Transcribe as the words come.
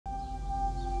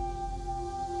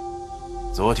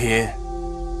昨天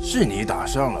是你打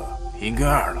伤了平根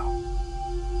二郎。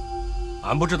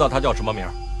俺不知道他叫什么名，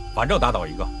反正打倒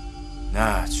一个。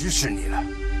那就是你了。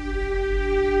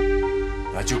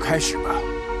那就开始吧。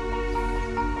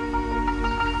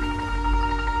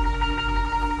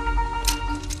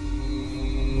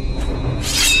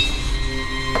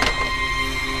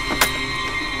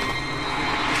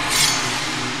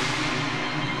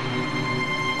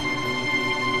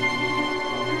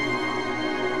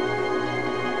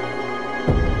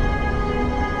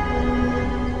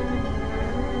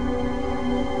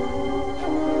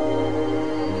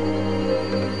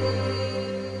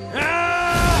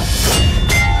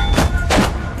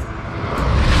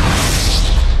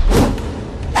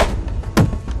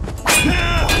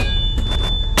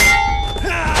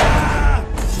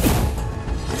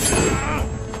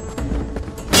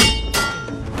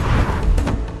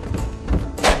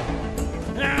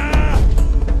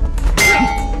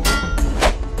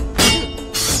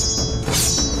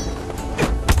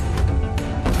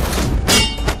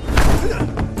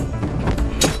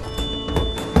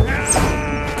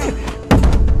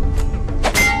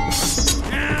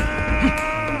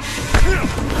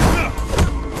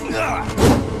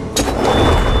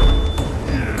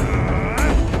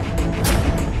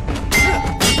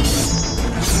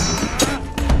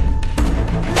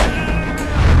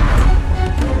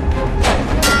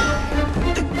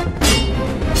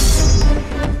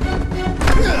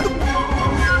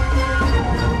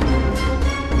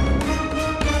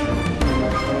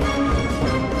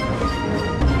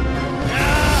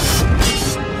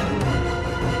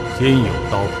 天有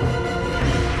刀谱，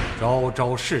招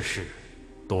招式式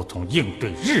都从应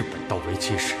对日本刀为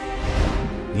起始。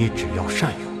你只要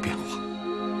善用变化，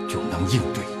就能应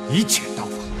对一切刀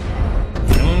法。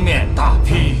迎面大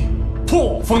劈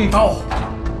破风刀，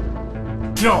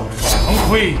跳手横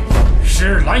挥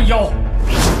施拦腰，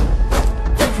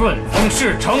顺风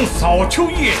势成扫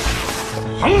秋叶，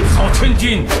横扫千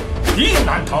金敌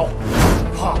难逃。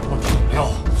踏步挺撩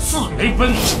四雷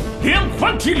奔，连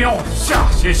环提撩下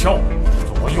斜敲，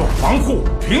左右防护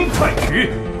平快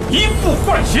举，一步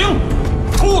换形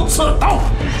突刺刀。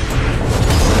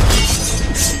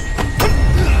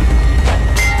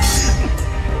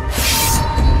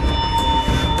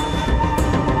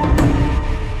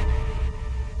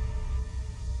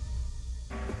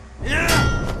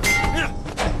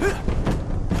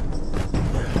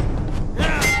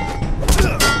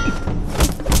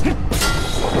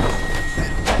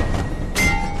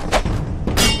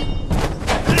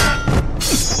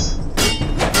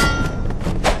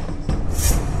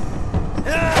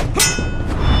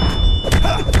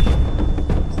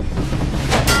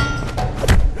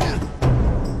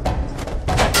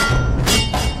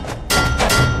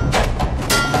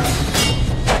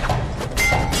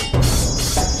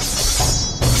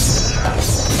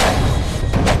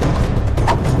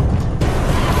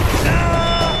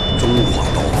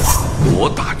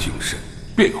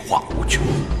 变化无穷，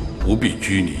不必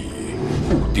拘泥于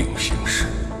固定形式，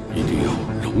一定要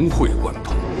融会贯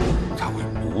通，才会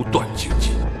不断精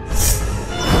进。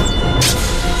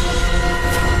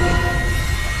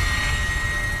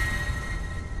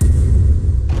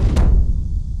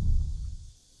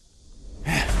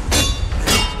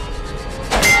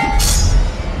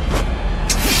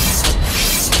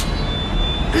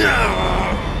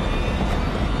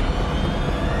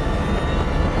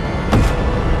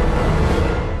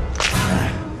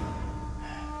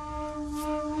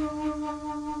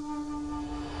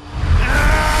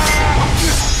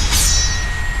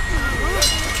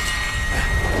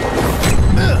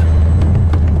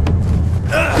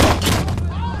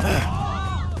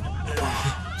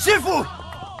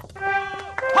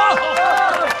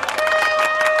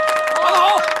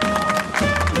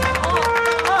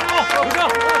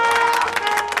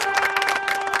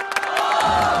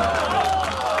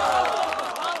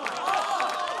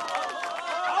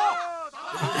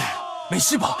没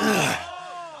事吧？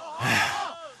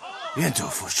愿赌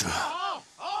服输，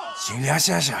请梁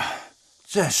先生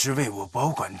暂时为我保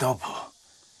管刀谱，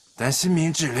但新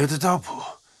明治留的刀谱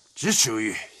只属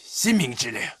于新明治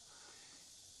留。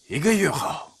1个月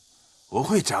后，我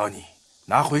会找你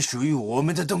拿回属于我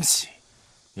们的东西。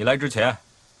你来之前，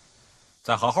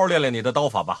再好好练练你的刀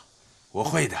法吧。我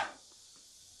会的，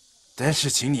但是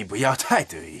请你不要太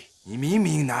得意。你明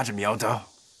明拿着苗刀，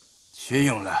却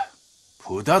用了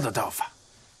朴刀的刀法。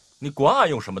你管俺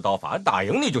用什么刀法，俺打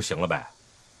赢你就行了呗。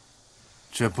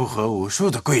这不合武术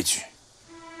的规矩。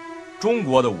中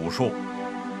国的武术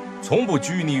从不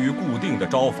拘泥于固定的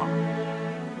招法，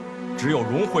只有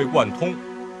融会贯通，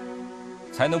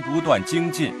才能不断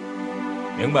精进，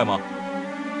明白吗？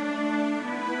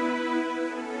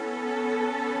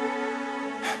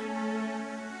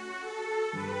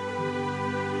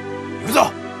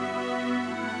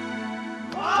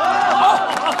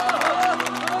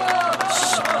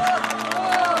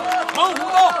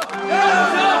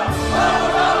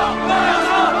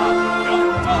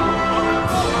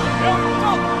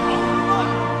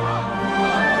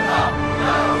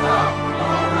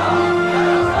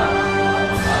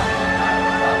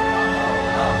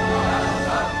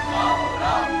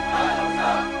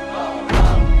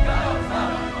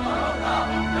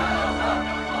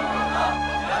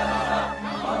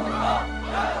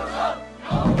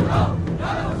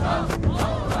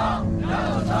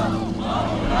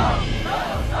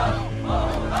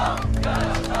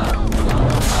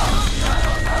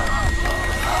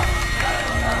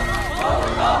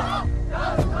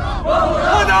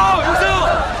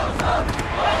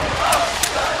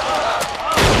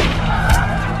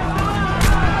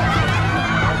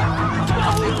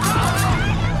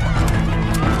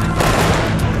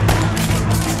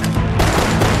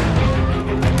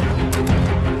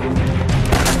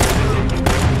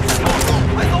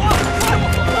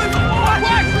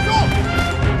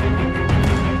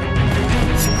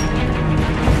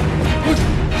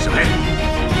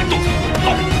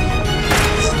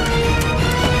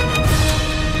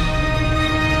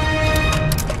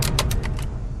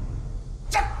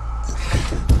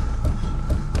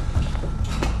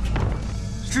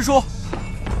师叔，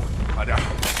快点，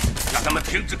让他们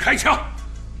停止开枪，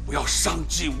不要伤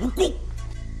及无辜。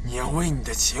你要为你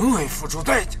的行为付出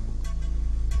代价。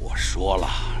我说了，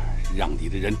让你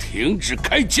的人停止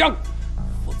开枪，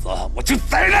否则我就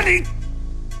宰了你！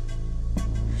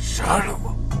杀了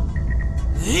我，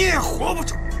你也活不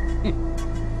住。哼，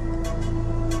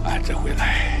俺这回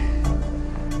来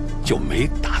就没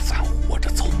打算活着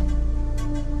走，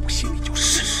不信你就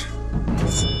试试。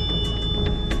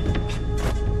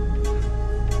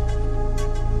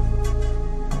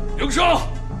营生，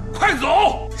快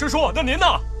走！师叔，那您呢？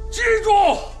记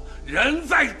住，人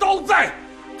在刀在，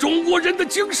中国人的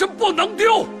精神不能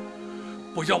丢，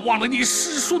不要忘了你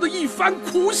师叔的一番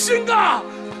苦心啊！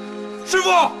师傅，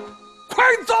快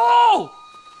走！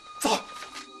走，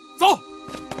走。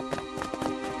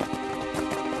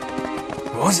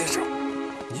王先生，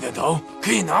你的刀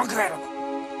可以拿开了吧？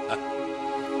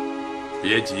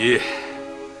别急，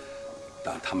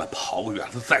等他们跑远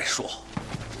了再说。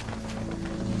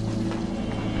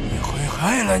你会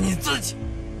害了你自己。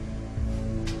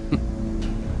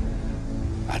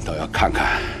俺倒要看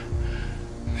看，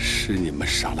是你们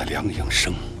杀了梁营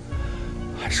生，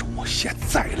还是我先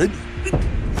宰了你。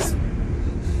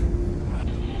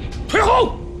退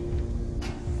后！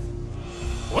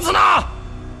武子呢？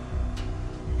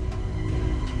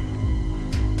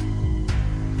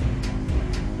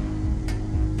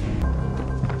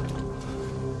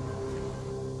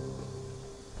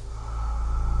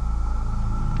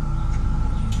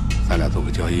咱俩做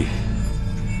个交易，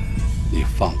你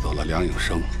放走了梁永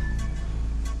生，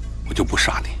我就不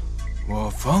杀你。我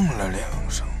放了梁永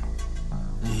生，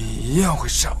你一样会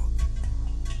杀我。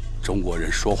中国人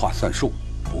说话算数，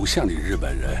不像你日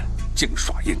本人净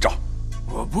耍阴招。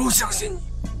我不相信你。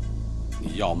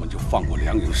你要么就放过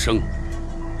梁永生，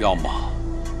要么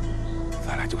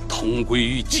咱俩就同归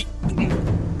于尽，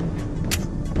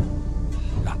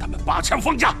让他们拔枪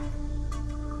放架。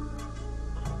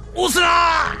不死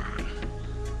了，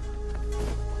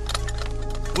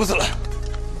不死了，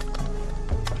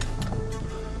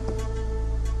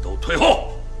都退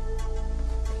后！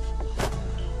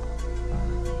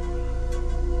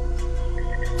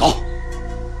走，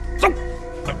走！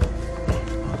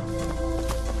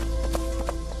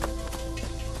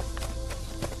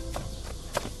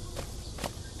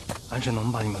俺只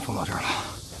能把你们送到这儿了。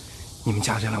你们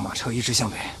驾这辆马车一直向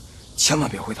北，千万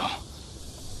别回头。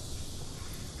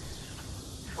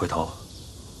回头，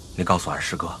你告诉俺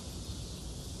师哥，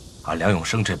俺梁永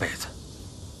生这辈子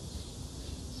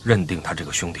认定他这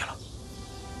个兄弟了。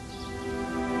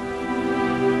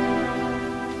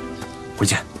回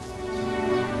见。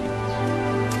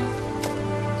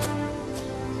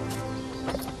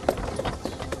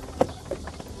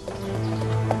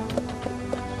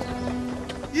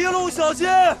一路小心！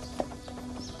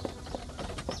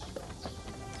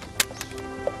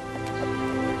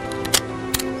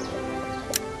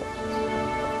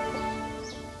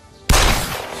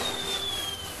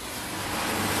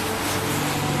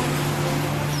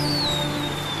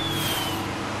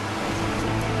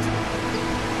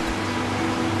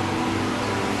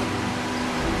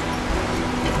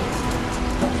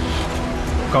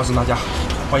告诉大家，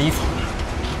换衣服，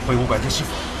回武馆见师傅。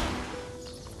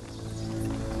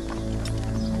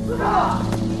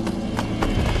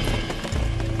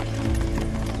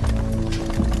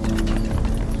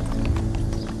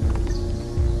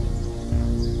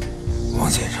王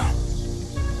先生，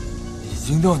已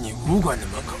经到你武馆的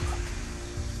门口了，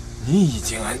你已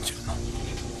经安全了，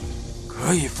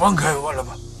可以放开我了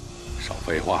吧？少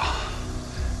废话。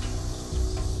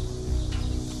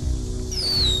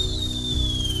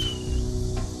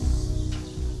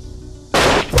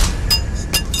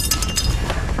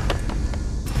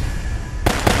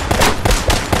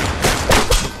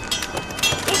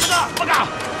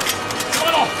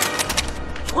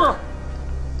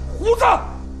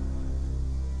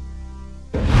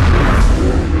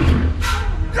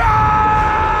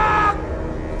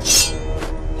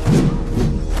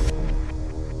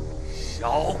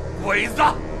小鬼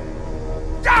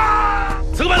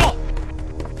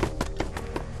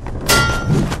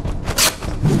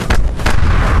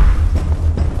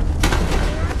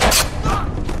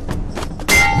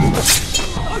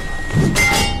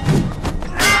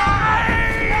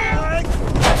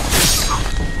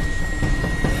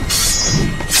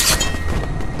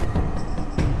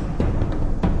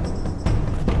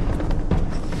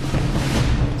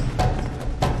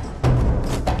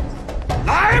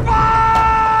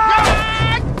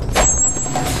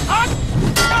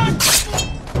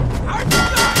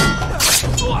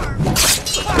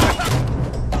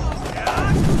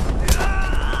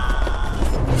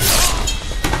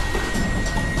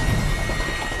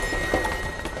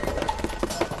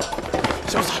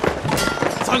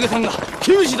给三个，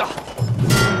平息的。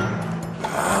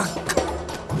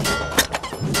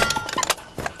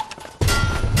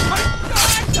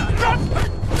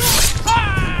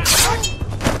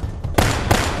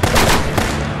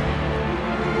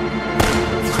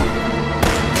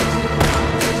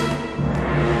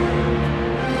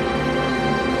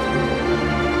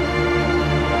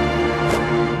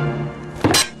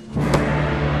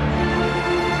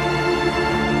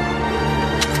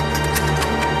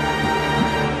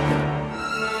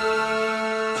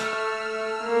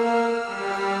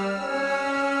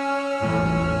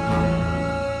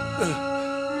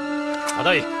马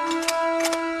大爷，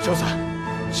小三，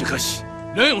只可惜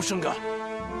两用生个。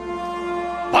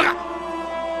八嘎！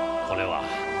后来娃，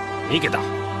你给打。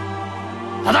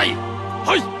马大爷，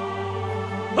嗨，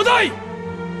马大爷。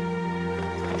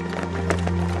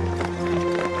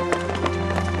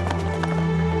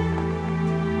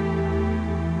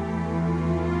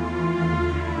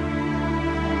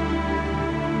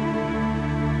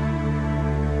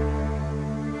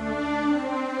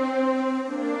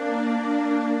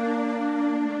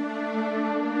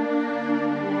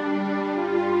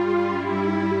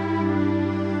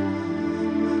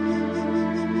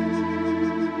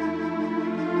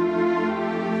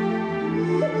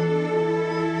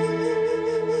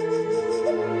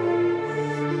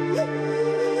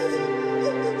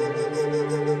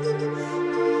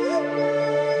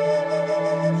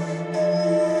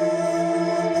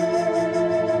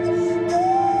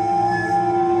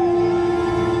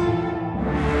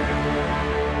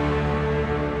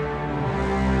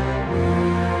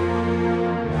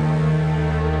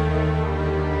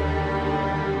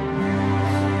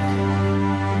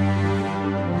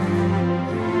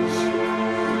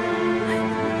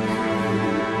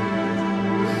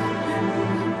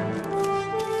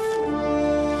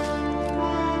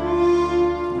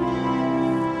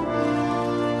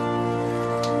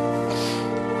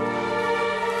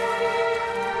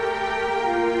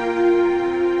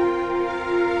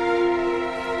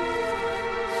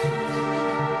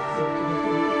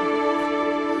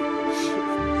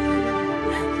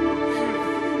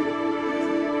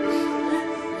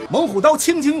猛虎刀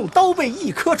轻轻用刀背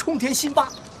一颗冲天心巴，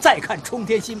再看冲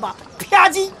天心巴，啪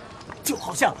叽，就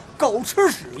好像狗吃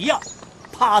屎一样，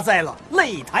趴在了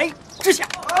擂台之下。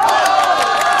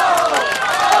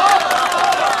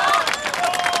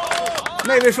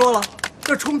那位说了，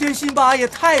这冲天心巴也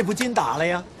太不经打了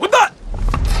呀！混蛋！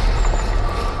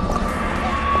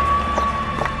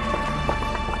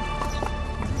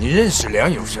你认识梁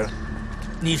永生？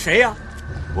你谁呀？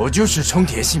我就是冲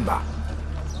田信巴。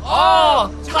哦，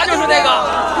他就是那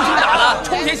个不经打的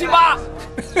冲田辛巴。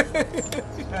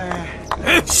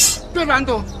别乱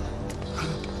动！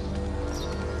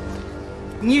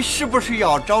你是不是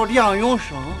要找梁永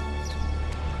生？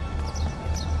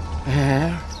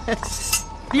哎，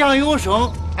梁永生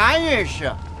俺认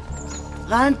识，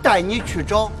俺带你去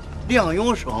找梁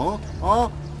永生啊。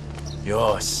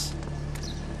哟西，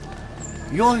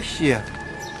哟西，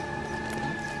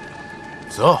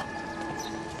走。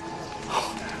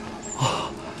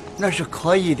那是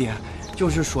可以的，就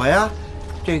是说呀，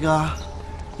这个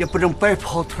也不能白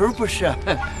跑腿不是？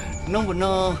能不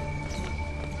能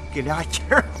给俩钱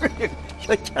儿？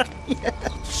小钱儿？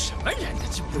什么人呢？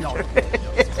这不要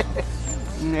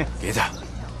脸！给他。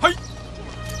嘿。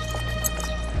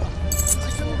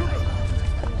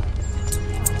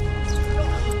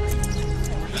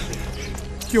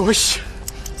哟西，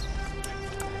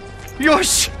哟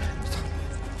西，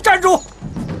站住！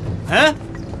嗯。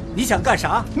你想干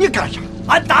啥？你干啥？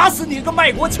俺打死你个卖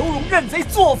国求荣、认贼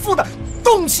作父的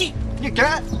东西！你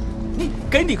敢？你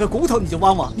给你个骨头你就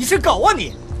汪汪？你是狗啊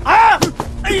你！啊！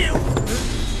哎呦，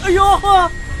哎呦，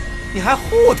你还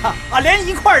护他？俺连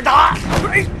一块打！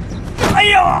哎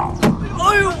呦，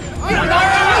哎呦，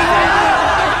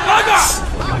哪个？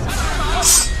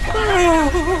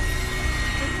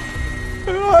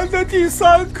俺的第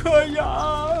三颗牙！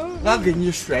俺给你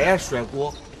摔也摔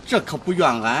过，这可不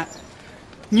怨俺。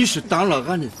你是挡了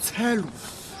俺的财路，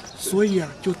所以啊，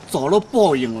就遭了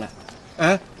报应了，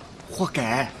哎，活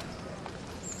该！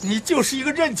你就是一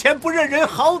个认钱不认人、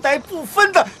好歹不分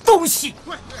的东西！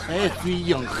还嘴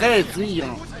硬，还嘴硬！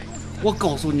我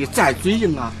告诉你，再嘴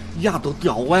硬啊，牙都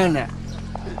掉完了。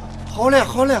好嘞，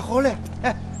好嘞，好嘞！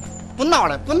哎，不闹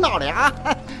了，不闹了啊！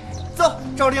走，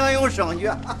找梁永生去。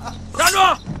站住！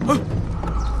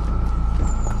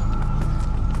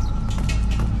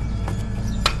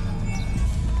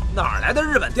哪来的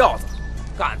日本吊子，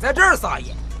敢在这儿撒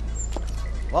野？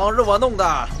往日我弄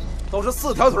的都是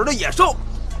4条腿的野兽，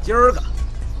今儿个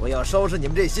我要收拾你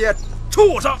们这些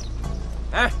畜生！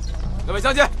哎，各位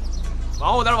乡亲，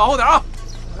往后点，往后点啊！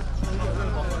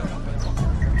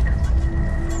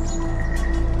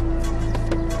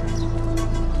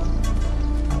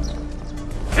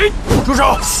住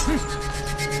手！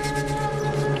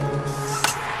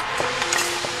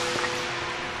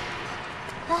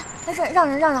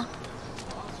来，让。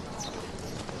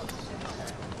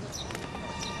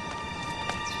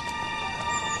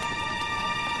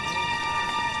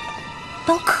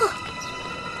刀客，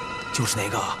就是那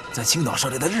个在青岛设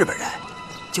立的日本人，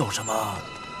叫什么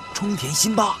冲田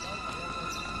新八。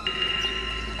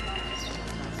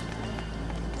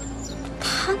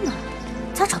他们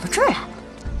咋找到这儿来了？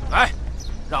来，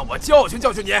让我教训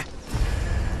教训你。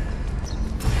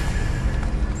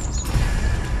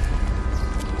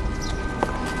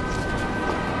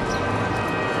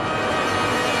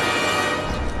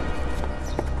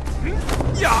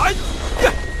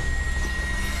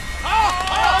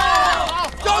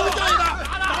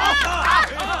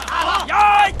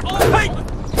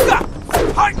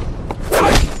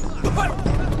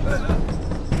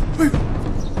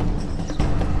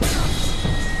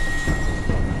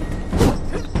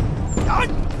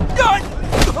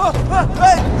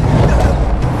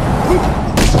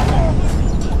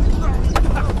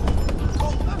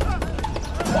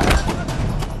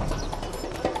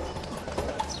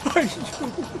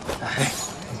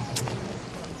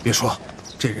别说，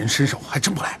这人身手还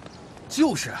真不赖。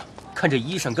就是啊，看这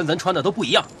衣裳跟咱穿的都不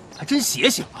一样，还真邪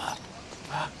性啊！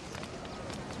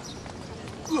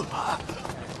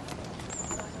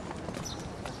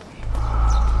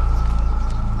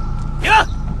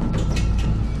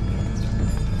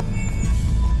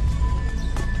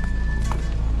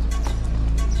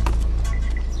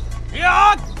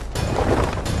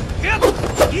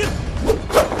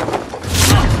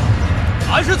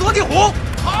俺是左地虎。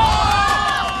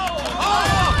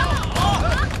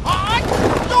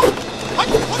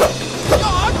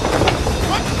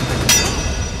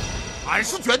俺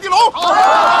是卷地龙。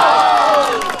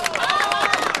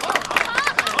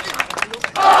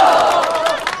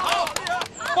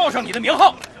报上你的名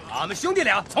号，俺们兄弟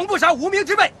俩从不杀无名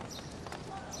之辈。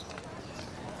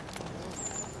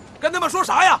跟他们说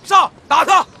啥呀？上，打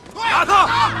他！打他！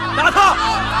打他！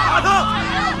打他！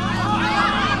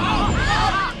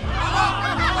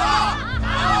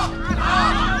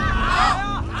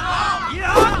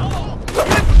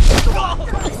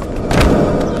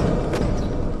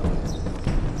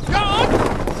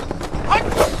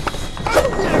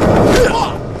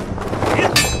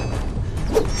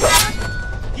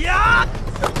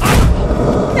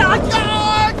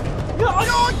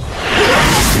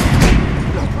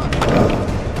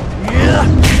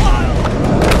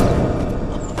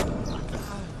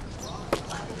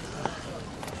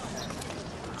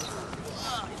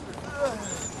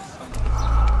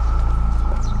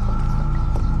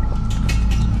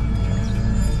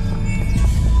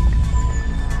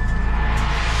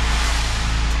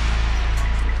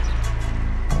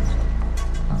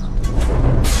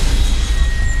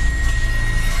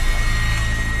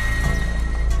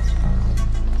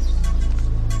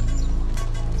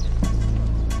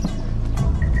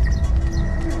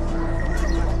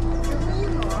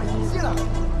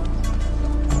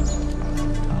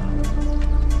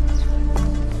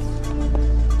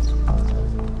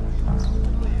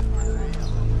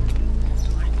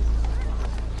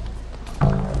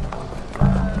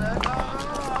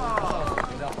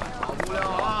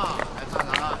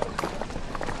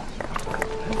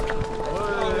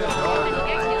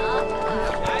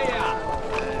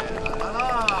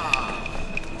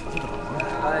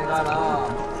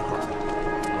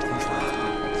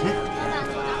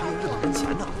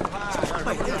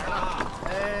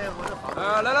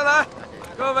来，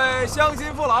各位乡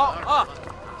亲父老啊！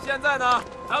现在呢，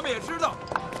咱们也知道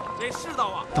这世道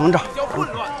啊等着比较混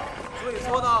乱，所以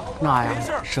说呢，那呀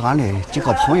是俺的几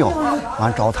个朋友，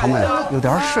俺找他们有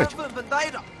点事情。愤愤待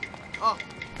着啊！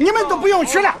你们都不用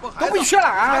去了，都不去了，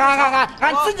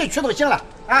俺自己去都行了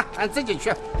啊，俺自己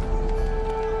去。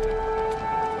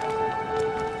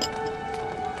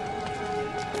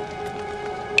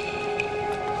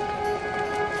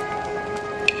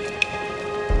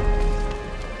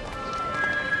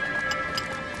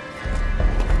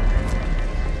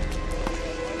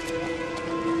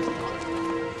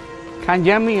看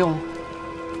见没有？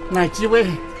那几位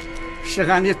是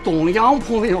俺的东洋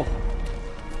朋友。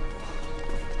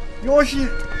有戏，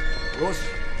有戏。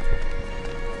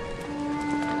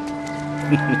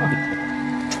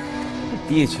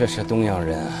的确是东洋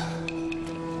人。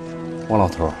王老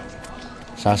头，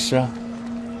啥事啊？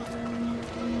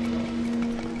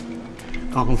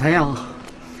刚才呀，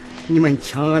你们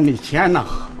抢俺的钱呐，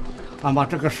俺把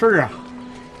这个事儿啊，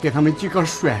给他们几个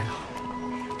说呀。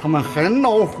他们很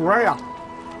恼火呀，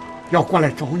要过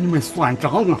来找你们算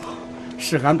账啊！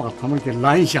是俺把他们给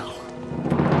拦下了。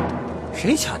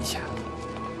谁抢你钱？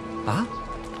啊？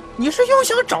你是又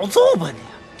想找揍吧你？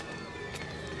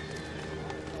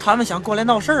他们想过来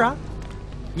闹事啊？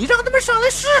你让他们上来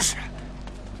试试。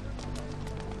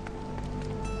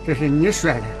这是你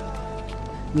摔的，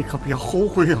你可别后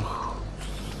悔啊！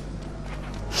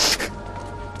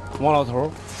王老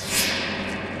头，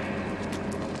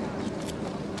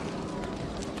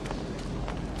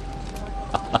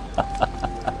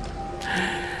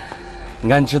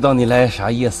俺知道你来啥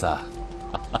意思啊？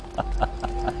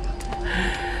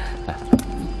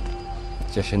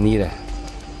这是你的，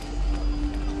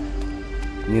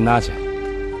你拿去。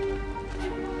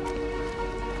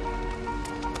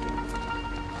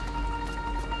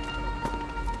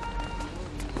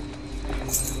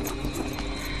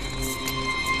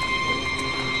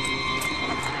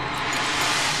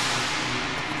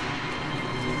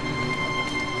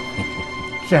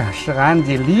这是俺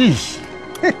的利息。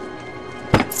哼！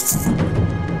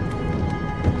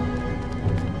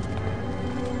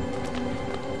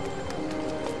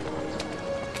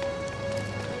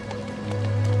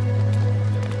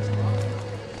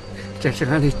这是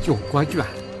俺的救国券，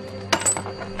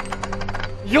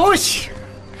有戏！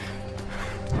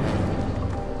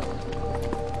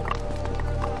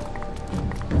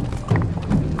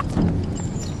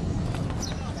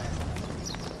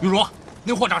玉茹，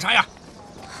那货长啥样？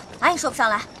俺也说不上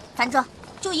来，反正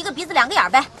就一个鼻子两个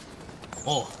眼呗。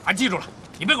哦，俺记住了，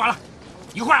你别管了，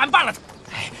一会儿俺办了他。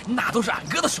哎，那都是俺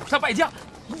哥的手下败将，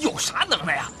有啥能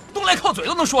耐呀？东来靠嘴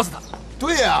都能说死他。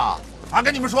对呀，俺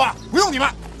跟你们说，不用你们，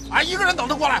俺一个人等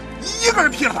他过来，一个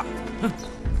人劈了他。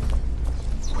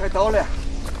快到了。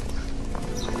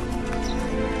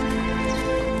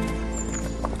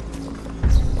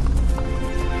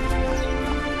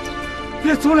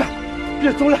别走了，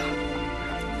别走了！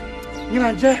你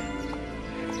俺这，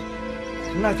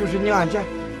那就是你俺这。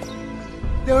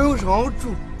梁永生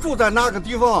住在哪个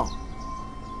地方？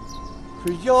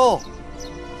睡觉。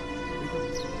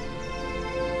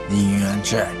宁安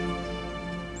寨。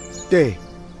对，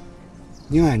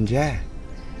宁安寨。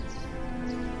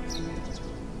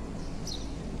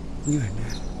宁安寨。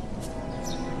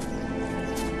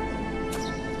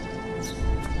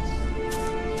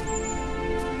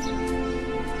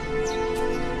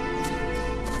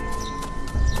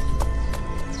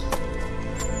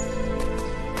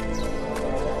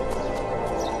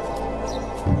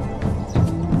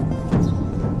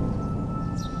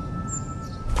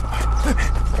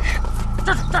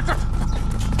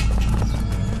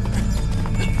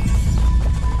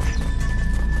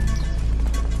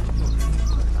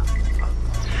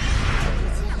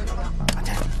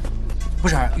不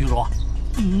是玉茹，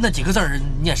那几个字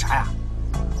念啥呀？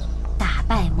打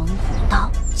败猛虎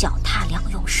刀，脚踏梁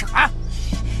永生。啊！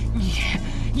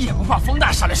你也不怕风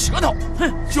大闪了舌头？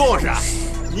哼！就是啊，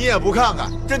你也不看看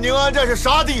这宁安寨是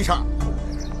啥地上？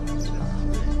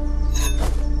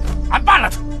俺办了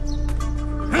他！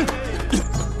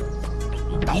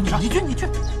你去。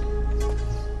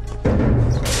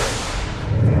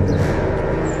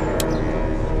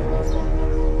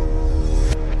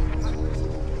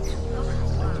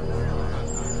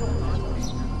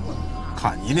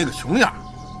看你那个熊样，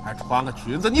还穿个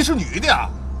裙子，你是女的呀？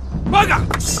妈个！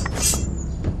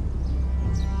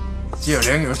叫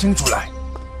梁永生出来！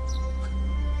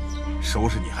收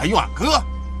拾你还用俺哥？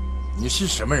你是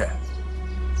什么人？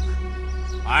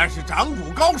俺是掌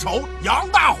骨高手杨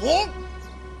大虎。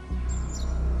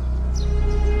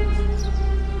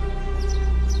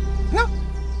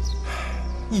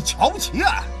你瞧不起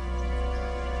俺？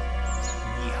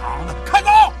娘的，开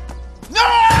刀！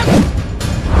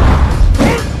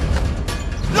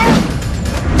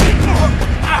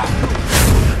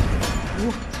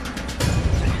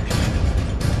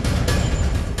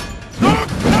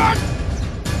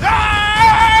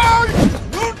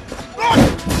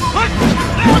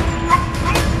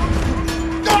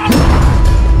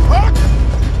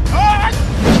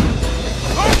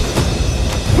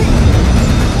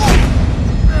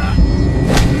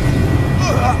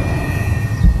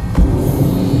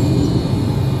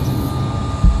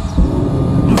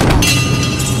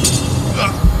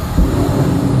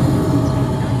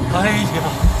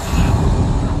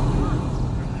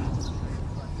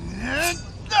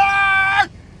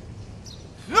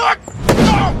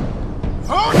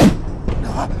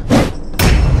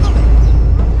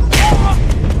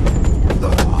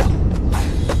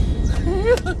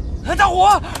大虎！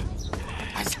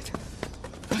哎呀，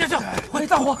这，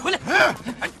大虎回来！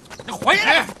你回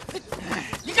来！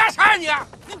你干啥呀你？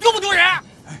你丢不丢人？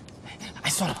哎，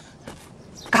算了吧，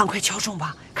赶快敲钟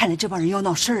吧，看来这帮人要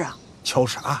闹事啊！敲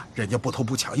啥？人家不偷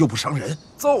不抢又不伤人。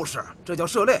就是，这叫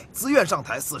涉猎，自愿上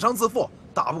台，死伤自负，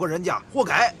打不过人家，活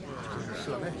该。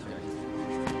涉猎。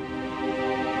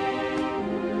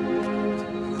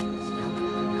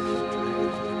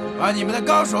把你们的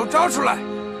高手招出来！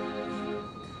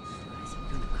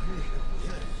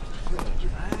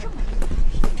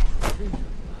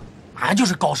俺就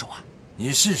是高手啊！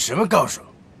你是什么高手？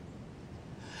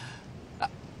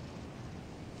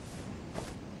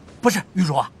不是玉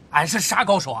茹，俺是啥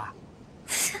高手啊？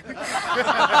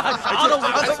啥都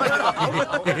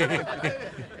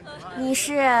你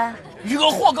是惹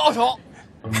祸高手。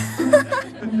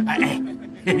哎，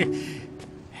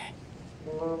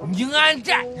宁安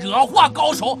寨惹祸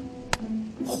高手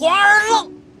黄二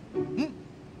愣。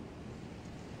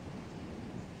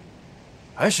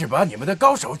还是把你们的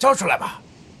高手交出来吧。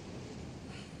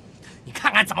你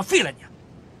看俺怎么废了你！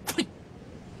呸！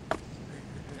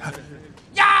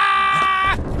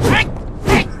呀！哎！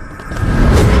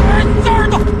小耳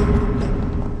朵！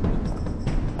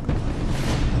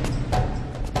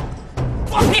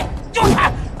左劈右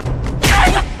砍！哎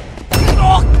呀！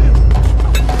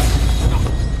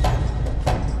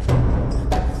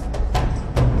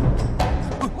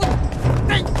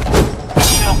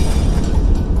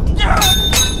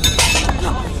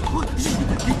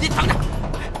你等着！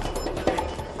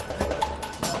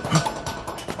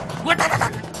我打！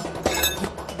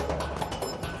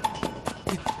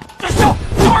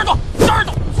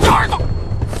小耳朵！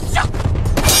小！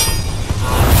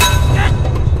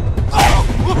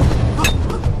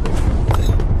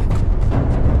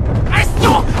哎小！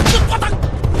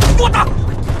多打！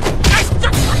哎小！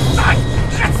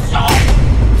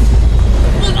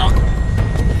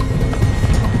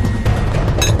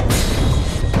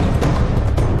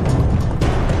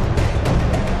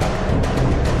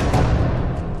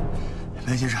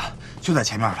雷先生就在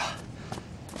前面了。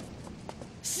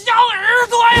小耳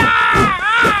朵呀！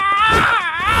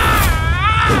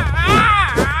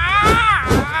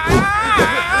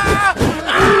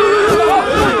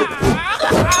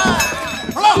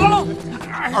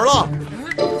二愣，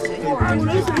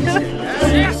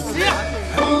谁呀？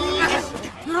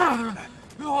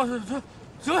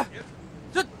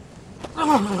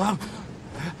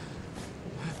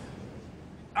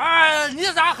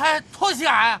你咋还偷袭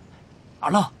俺呀？二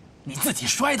愣，你自己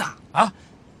摔的啊？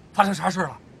发生啥事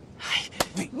了？哎，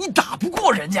你打不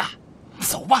过人家，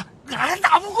走吧。俺还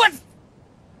打不过你。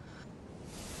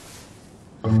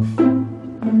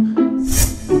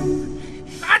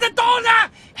俺的刀呢？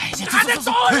俺的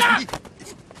刀呢？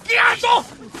给俺走！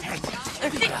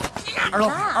二愣，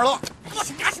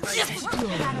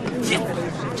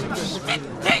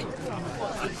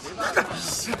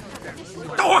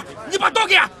等会儿，你把刀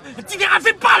给俺，今天俺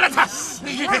非办了他。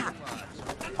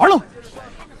二愣，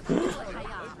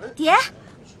爹，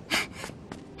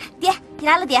你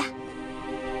来了，爹。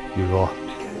玉茹，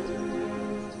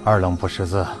二愣不识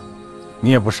字，你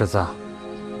也不识字啊？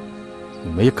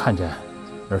你没看见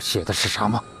那儿写的是啥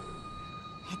吗？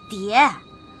爹，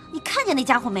你看见那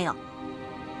家伙没有？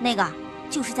那个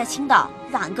就是在青岛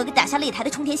让俺哥给打下擂台的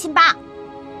冲田辛巴。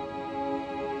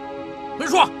文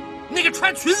叔，那个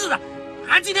穿裙子的，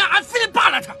今天俺非得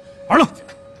办了他。二愣，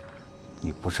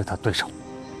你不是他对手，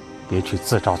别去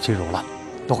自招欺辱了，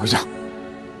都回家。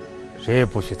谁也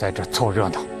不许在这凑热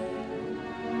闹。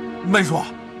门叔，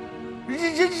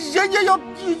人家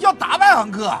要打败俺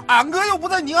哥，俺哥又不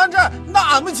在宁安寨，那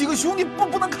俺们几个兄弟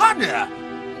不能看着呀。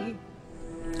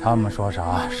他们说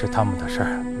啥是他们的事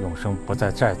儿，永生不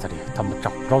在寨子里，他们找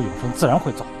不着永生，自然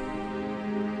会走。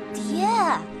爹，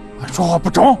说话不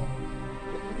中。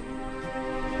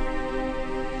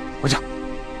回家。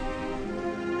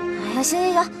哎呀，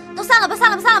行，都散了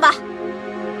吧。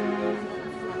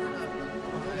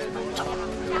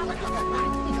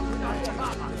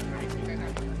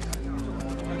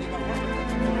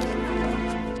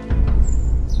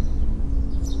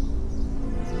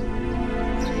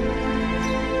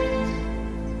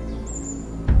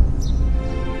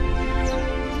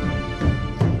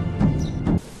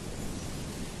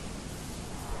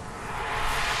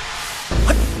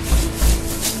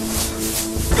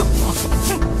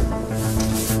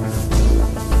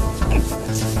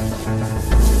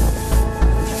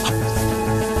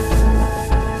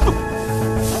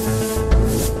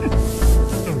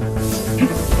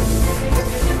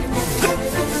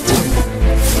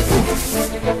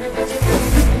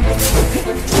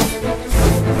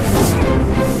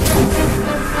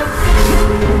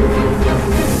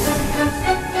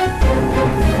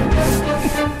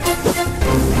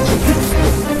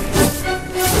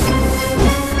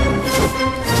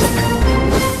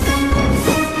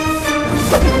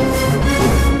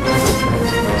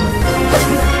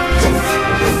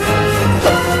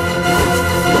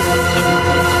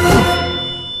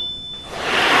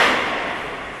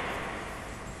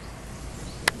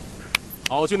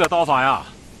老君的刀法呀！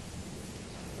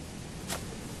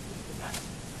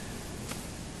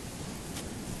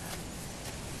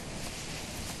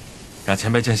让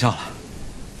前辈见笑了。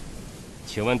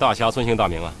请问大侠尊姓大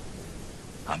名啊？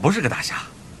俺不是个大侠，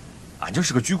俺就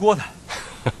是个居锅的。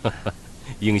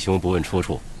英雄不问出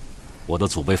处，我的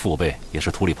祖辈父辈也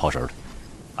是土里刨食的。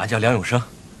俺叫梁永生。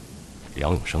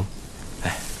梁永生，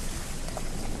哎，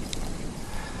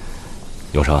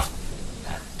永生，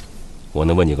我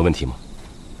能问你个问题吗？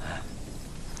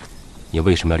你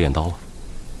为什么要练刀啊？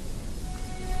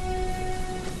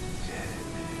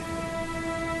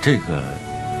这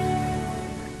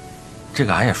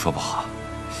个俺也说不好，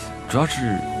主要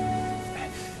是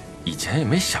以前也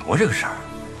没想过这个事儿。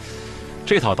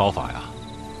这套刀法呀，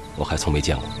我还从没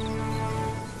见过。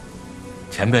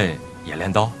前辈也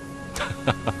练刀？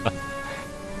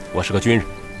我是个军人，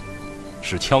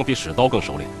使枪比使刀更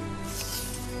熟练。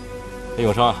那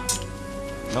永生，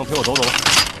能陪我走走吗？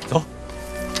走。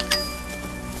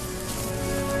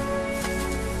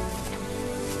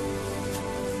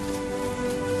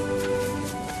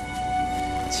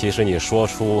其实你说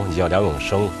出你叫梁永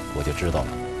生，我就知道了，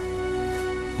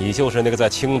你就是那个在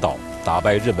青岛打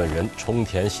败日本人冲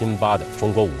田新八的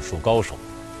中国武术高手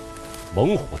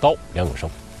猛虎刀梁永生。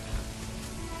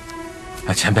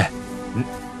啊，前辈，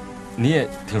你也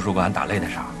听说过俺打擂的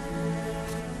事儿？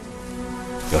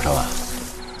永生啊，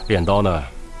练刀呢，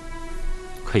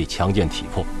可以强健体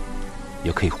魄，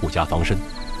也可以护家防身，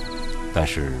但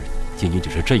是仅仅只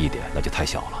是这一点，那就太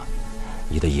小了。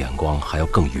你的眼光还要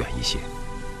更远一些，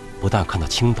不但看到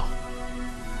青岛，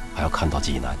还要看到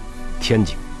济南、天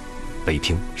津、北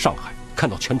平、上海，看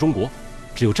到全中国。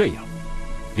只有这样，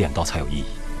练刀才有意义。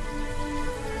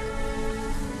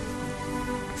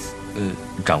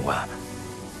长官，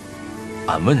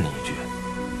俺问你一句，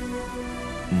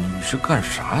你是干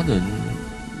啥的？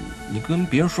你跟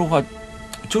别人说话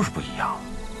就是不一样。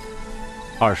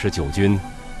29军，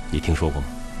你听说过吗？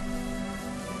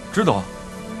知道。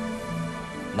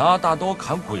拿大刀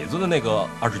砍鬼子的那个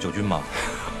29军吗？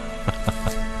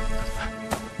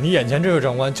你眼前这位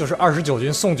长官就是29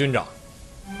军宋军长。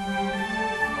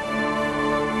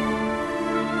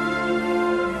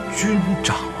军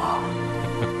长啊？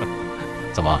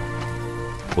怎么，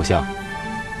不像？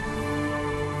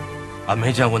俺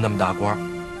没见过那么大官，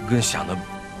跟想的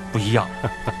不一样。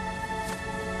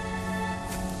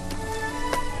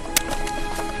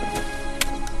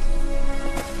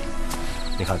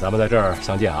你看，咱们在这儿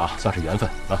相见啊，算是缘分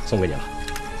啊，送给你了。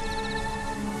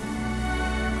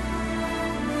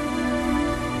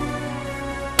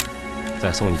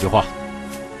再送你一句话：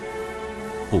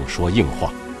不说硬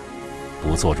话，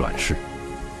不做软事。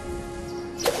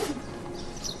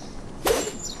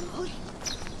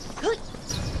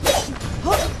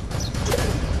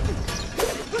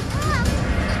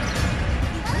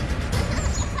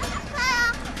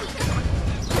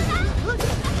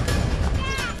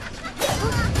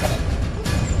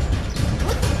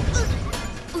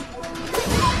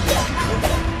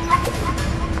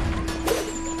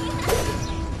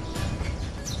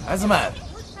孩子们，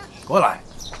过来。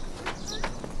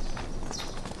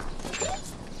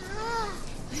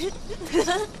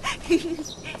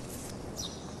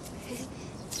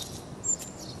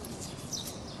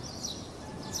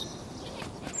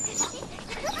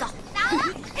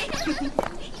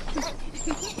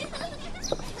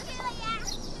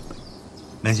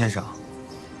门先生，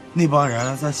那帮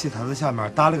人在戏台子下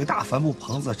面搭了个大帆布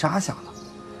棚子扎下了，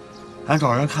俺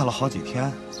找人看了好几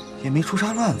天，也没出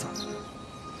啥乱子。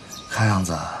看样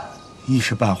子，一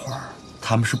时半会儿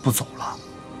他们是不走了。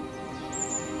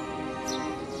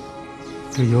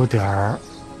这有点儿，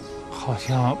好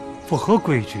像不合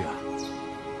规矩啊。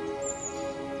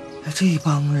这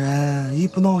帮人一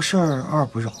不闹事儿，二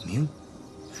不扰民，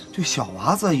对小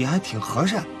娃子也还挺和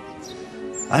善。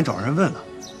俺找人问了，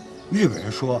日本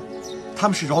人说他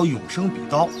们是找永生比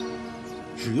刀，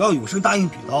只要永生答应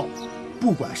比刀，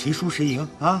不管谁输谁赢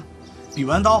啊，比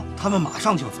完刀他们马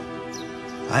上就走。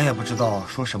俺也不知道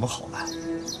说什么好办。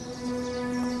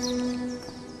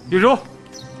玉茹，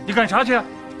你干啥去？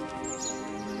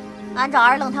俺找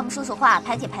二愣他们说说话，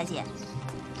排解排解。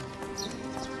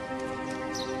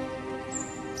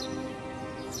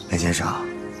雷先生，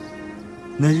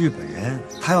那日本人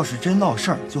他要是真闹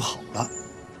事儿就好了，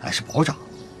俺是保长，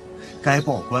该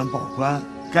报官报官，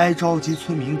该召集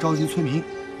村民召集村民。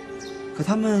可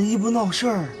他们一不闹事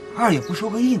儿，二也不说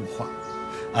个硬话，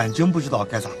俺真不知道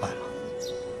该咋办了。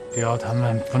只要他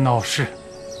们不闹事，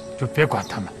就别管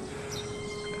他们。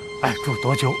爱住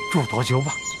多久住多久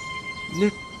吧。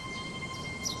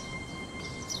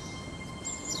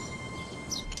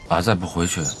俺再不回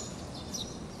去，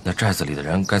那寨子里的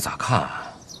人该咋看啊？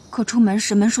可出门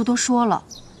时门叔都说了，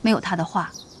没有他的话，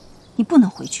你不能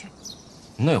回去。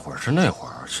那会儿是那会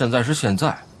儿，现在是现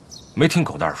在，没听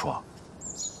狗蛋说，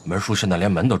门叔现在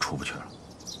连门都出不去了，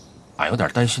俺有点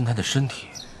担心他的身体。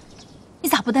你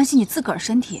咋不担心你自个儿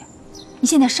身体？你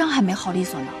现在伤还没好利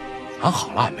索呢。俺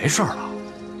好了，俺没事了。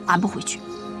俺不回去。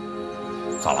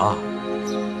咋了？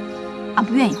俺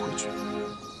不愿意回去。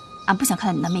俺不想看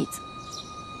到你那妹子。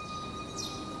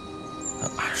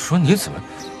俺说你怎么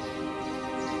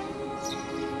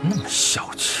那么小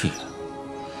气啊？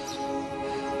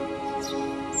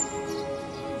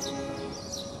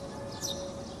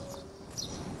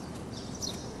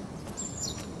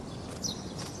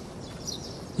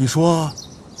你说，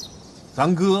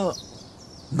咱哥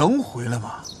能回来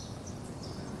吗？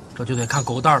这就得看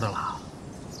狗蛋的了。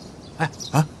哎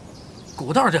啊，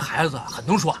狗蛋这孩子很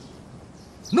能说，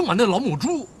能把那老母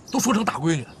猪都说成大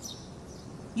闺女，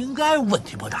应该问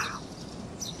题不大。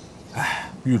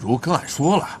哎，玉茹跟俺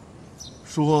说了，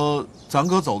说咱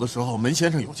哥走的时候门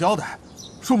先生有交代，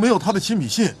说没有他的亲笔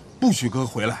信，不许哥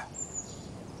回来。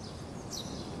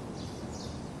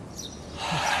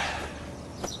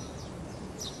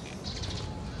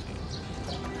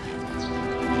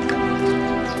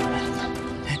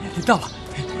到了，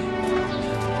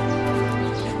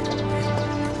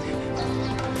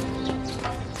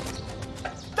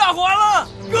大伙了，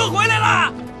哥回来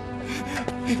了！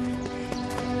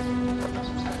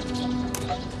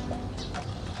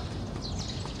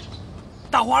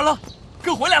大伙了，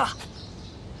哥回来了！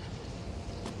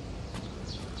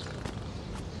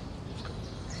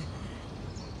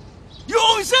永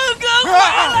生哥回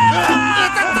来了！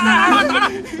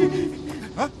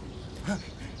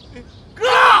哥，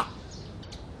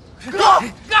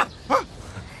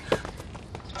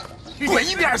滚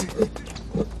一边去！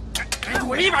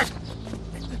滚一边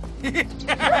去！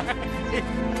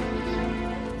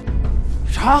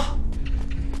啥？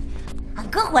俺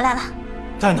哥回来了，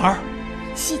在哪儿？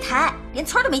戏台，连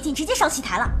村都没进，直接上戏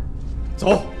台了。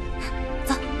走。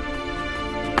走。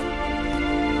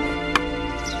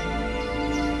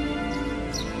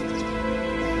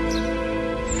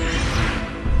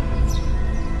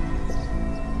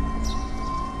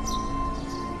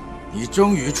你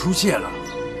终于出现了，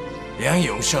梁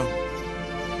永生。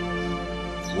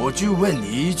我就问你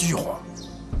一句话，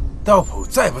道谱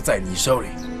在不在你手里？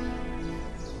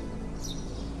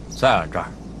在俺这儿，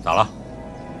咋了？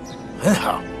很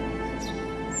好，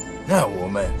那我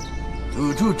们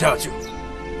赌注照旧。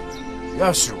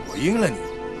要是我赢了你，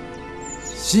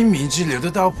新民之流的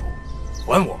道谱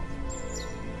还我，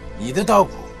你的道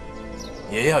谱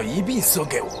也要一并送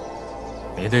给我。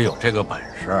你得有这个本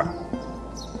事。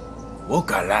我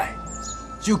敢来，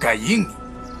就敢赢你。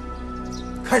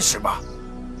开始吧。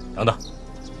等等，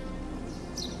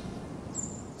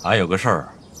俺有个事儿，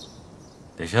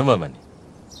得先问问你。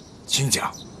请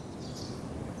讲。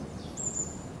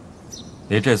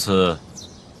你这次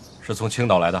是从青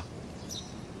岛来的？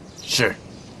是。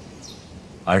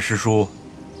俺师叔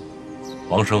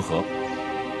王生和，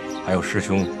还有师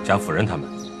兄贾辅仁他们，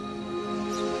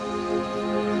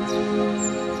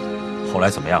后来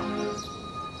怎么样？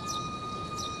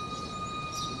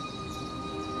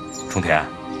冲田，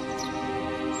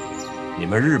你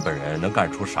们日本人能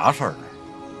干出啥事儿来？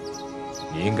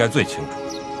你应该最清楚。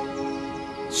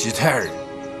其他人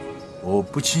我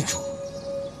不清楚。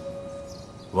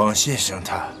王先生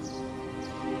他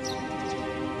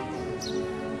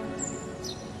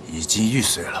已经玉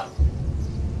碎了。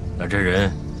那这人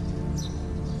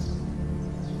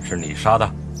是你杀的？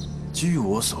据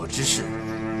我所知是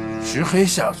石黑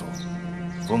下佐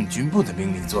奉军部的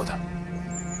命令做的，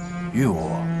与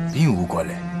我并无关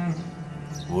联。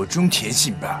我中田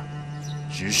信八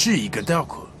只是一个刀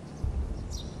客，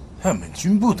他们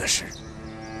军部的事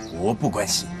我不关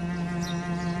心。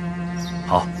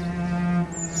好，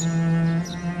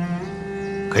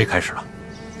可以开始了。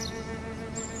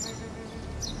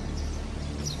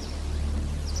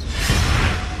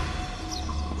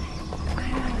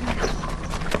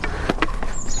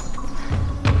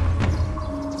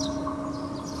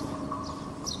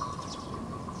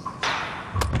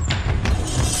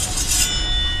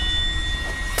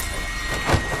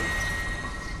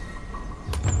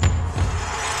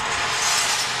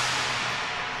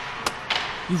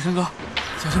永生哥，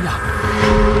小心点。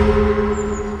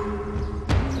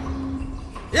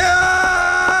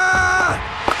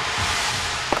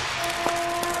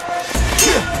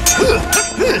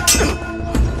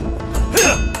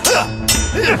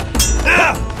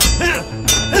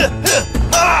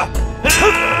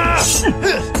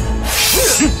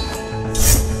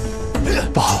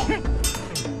不好，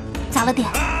咋了爹？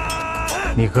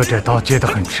你哥这刀接得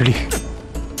很吃力，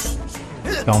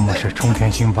要么是冲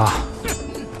天辛巴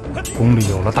功力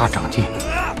有了大长进，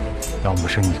要么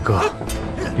是你哥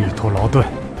旅途劳顿，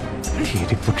体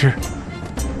力不支。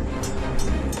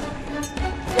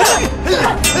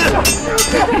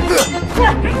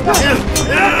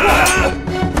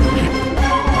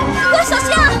哥，小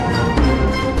心啊！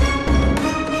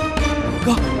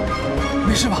哥，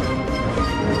没事吧？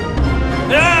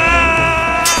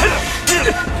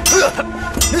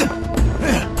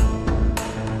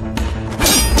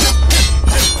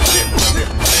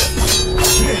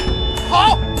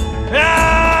好！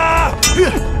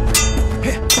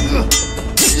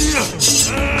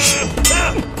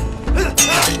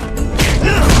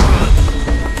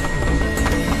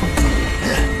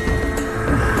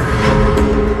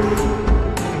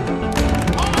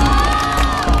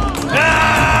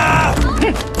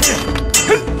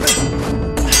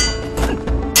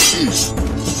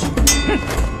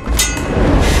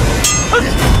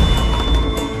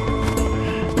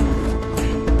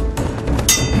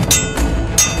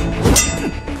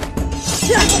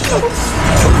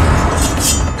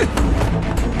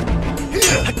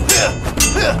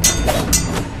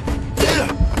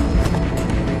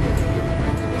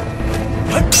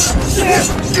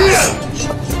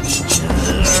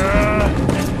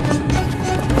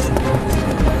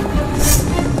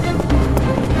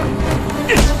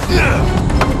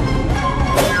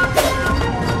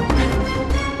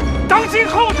当心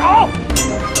后爪！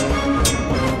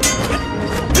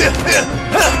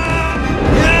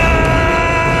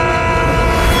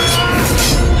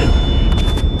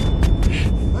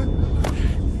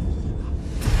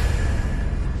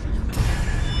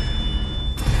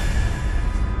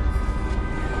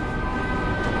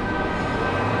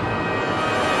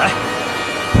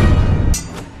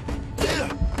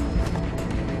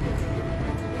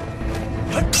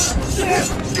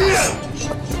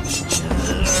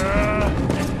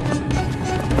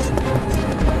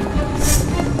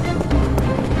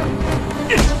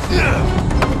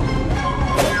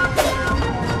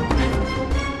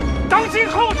当心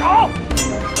后爪！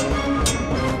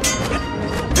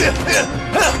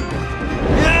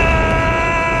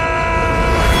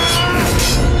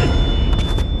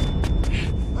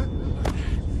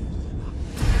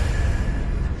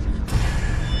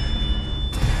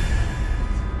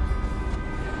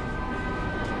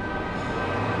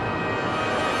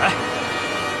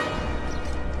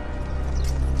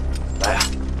来呀！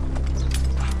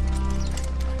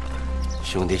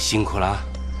兄弟辛苦了啊！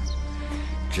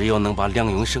只要能把梁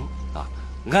永生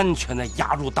安全的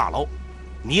押入大牢，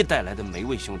你带来的每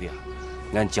位兄弟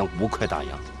俺将5块大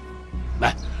洋。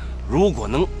来，如果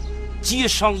能击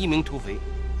伤1名土匪，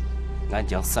俺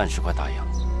将30块大洋；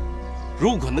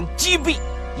如果能击毙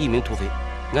1名土匪，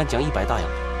俺将100大洋；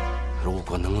如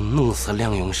果能弄死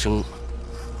梁永生，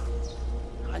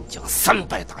俺将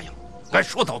300大洋。俺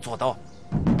说到做到。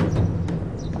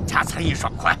加餐一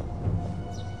爽快，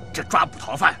这抓捕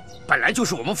逃犯本来就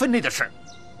是我们分内的事。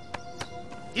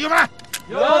弟兄们，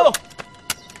有，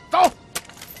走。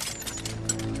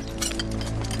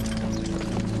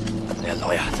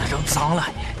老爷，咋整脏了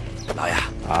你？老爷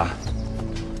啊，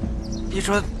你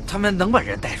说他们能把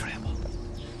人带出来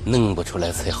不？弄不出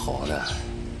来才好呢。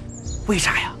为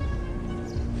啥呀？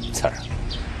三儿，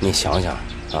你想想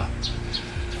啊，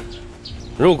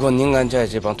如果宁安寨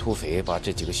这帮土匪把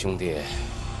这几个兄弟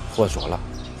活捉了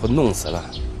或弄死了，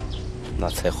那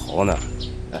才好呢。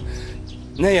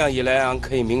那样一来，俺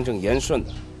可以名正言顺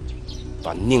的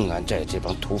把宁安寨这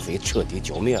帮土匪彻底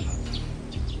剿灭了，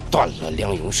断了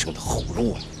梁永生的后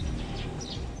路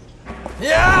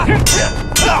啊！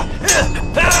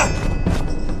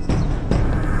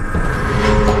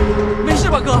没事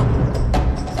吧，哥？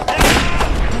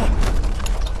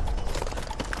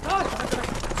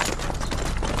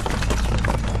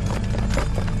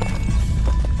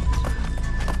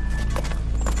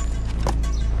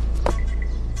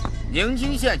宁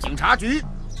津县警察局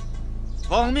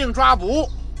奉命抓捕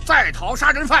在逃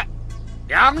杀人犯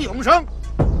梁永生。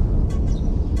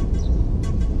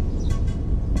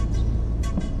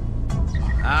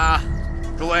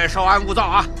诸位稍安勿躁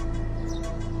啊！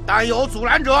但有阻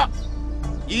拦者，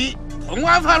依同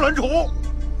案犯论处。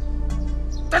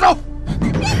带走。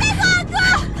别带走俺哥！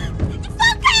你放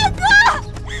开俺哥！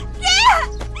爹，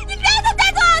你别再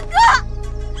带走俺哥！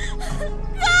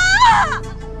哥！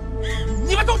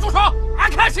你们都住手！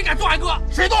俺看谁敢动俺哥，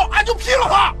谁动俺就劈了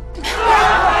他！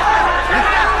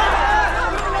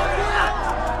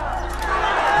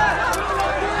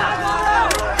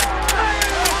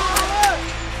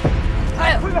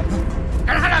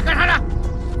干啥呢？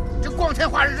这光天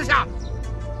化日之下，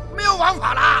没有王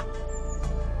法了。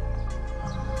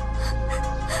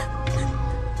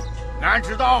俺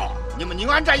知道你们宁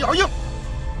安寨要硬，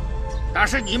但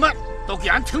是你们都给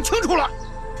俺听清楚了，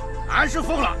俺是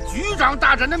奉了局长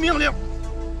大人的命令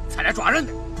才来抓人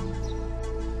的。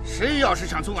谁要是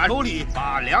想从俺手里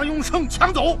把梁永生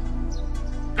抢走，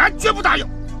俺绝不答应。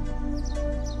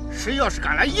谁要是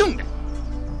敢来硬的，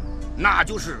那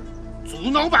就是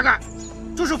阻挠办案，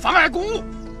就是妨碍公务，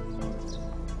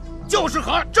就是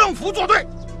和政府作对。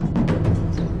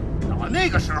到那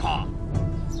个时候，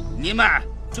你们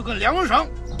就跟梁永生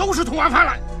都是同案犯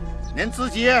了。您自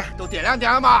己都掂量掂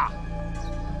量吧。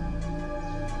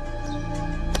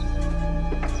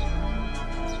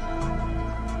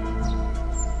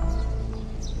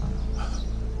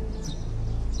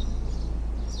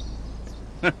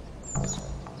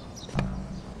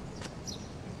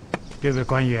这位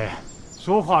官爷，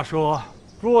俗话说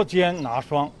捉奸拿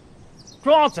双，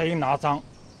抓贼拿赃。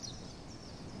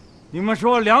你们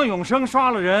说梁永生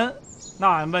杀了人，那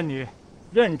俺问你，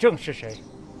认证是谁？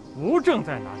无证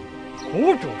在哪里？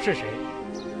苦主是谁？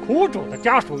苦主的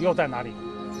家属又在哪里？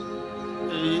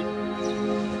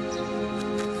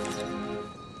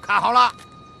看好了，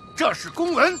这是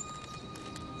公文。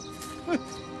哼，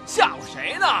吓唬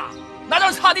谁呢？拿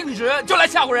张擦腚纸就来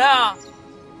吓唬人啊？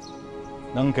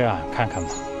能给俺看看吗？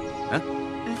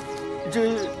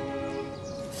这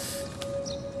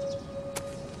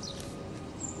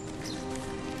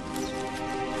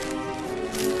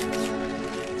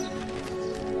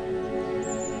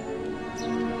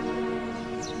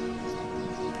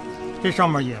这上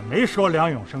面也没说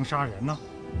梁永生杀人呢。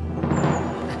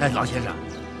哎，老先生，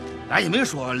俺也没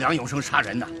说梁永生杀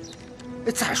人呢。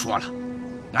再说了，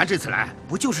俺这次来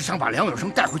不就是想把梁永生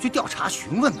带回去调查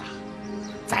询问吗？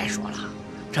再说了，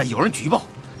这有人举报，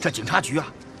这警察局啊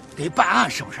得办案，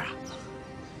是不是？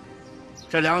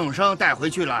这梁永生带回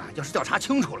去了，要是调查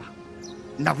清楚了，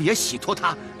那不也洗脱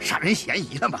他杀人嫌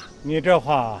疑了吗？你这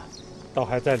话倒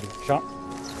还在理上。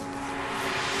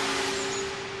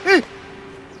哎，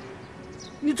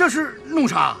你这是弄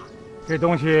啥？这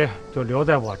东西就留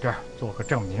在我这儿做个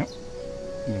证明。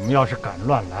你们要是敢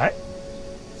乱来，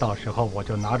到时候我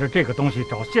就拿着这个东西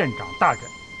找县长大人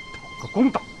讨个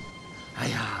公道。哎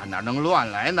呀，哪能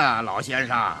乱来呢，老先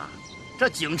生？这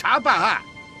警察办案，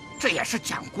这也是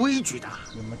讲规矩的。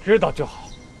你们知道就好。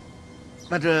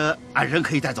那这俺人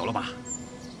可以带走了吧？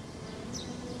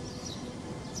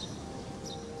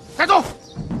带走。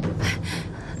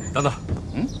等等，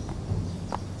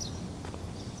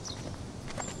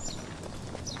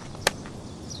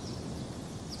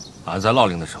俺在烙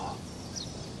陵的时候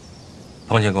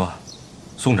碰见过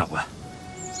宋长官，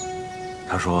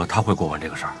他说他会过问这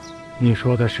个事儿。你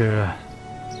说的是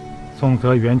宋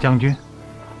泽元将军？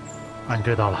俺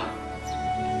知道了，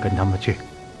跟他们去，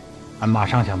俺马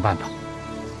上想办法。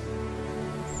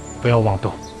不要妄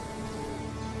动。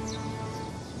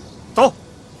走，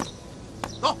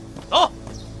走，走！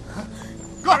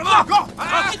哥，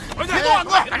回去！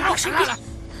哥，谁来了？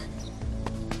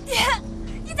爹，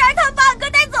你咋让他们把俺哥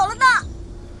带走了呢？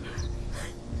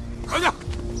回去！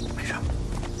没事。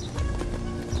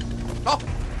走，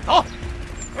走！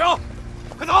不要，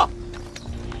快走！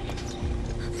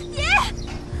爹！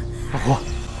老胡，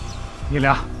你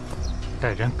俩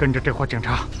带人跟着这伙警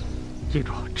察，记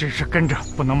住，只是跟着，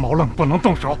不能毛愣，不能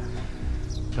动手。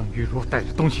等玉茹带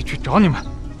着东西去找你们，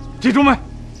记住没？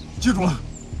记住了。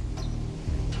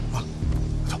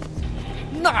走。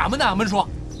那俺们说，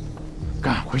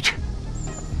跟俺回去。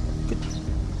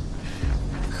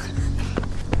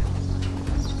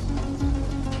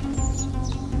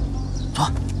走。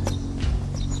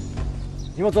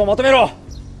你们走马对面路，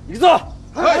立正。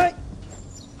哎。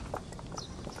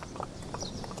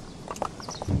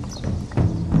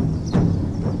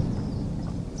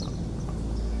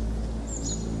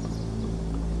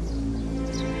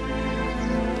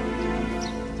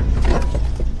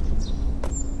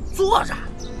坐着。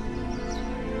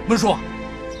文叔，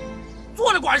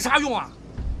坐着管啥用啊？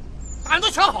俺都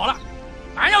想好了，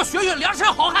俺要学学梁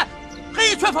山好汉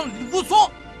黑旋风李武松，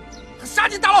杀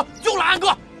进大牢救了俺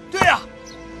哥。对呀，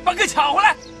把哥抢回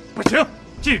来。不行，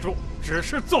记住，只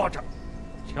是坐着，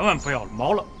千万不要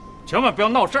毛了，千万不要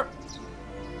闹事儿。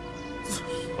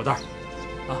老大，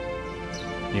啊，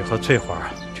你和翠花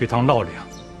去趟烙岭，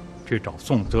去找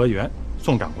宋泽元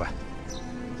宋长官。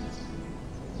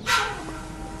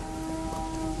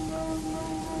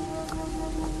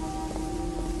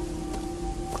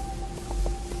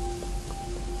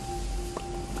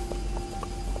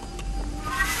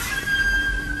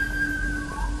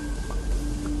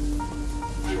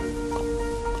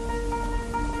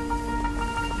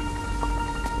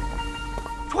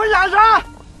楚先生，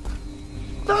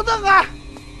等等啊，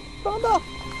等等！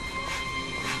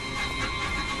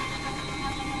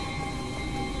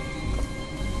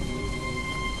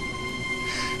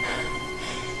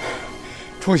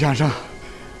楚先生，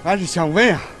俺是想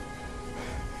问啊，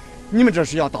你们这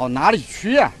是要到哪里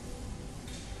去呀？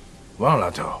王老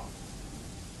头，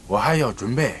我还要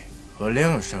准备和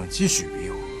梁永生继续比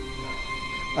武。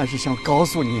俺是想告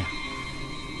诉你，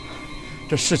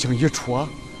这事情一出啊，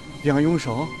梁永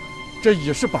生这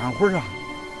一时半会儿啊，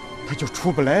他就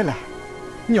出不来了。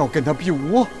你要跟他比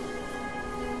武，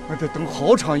俺得等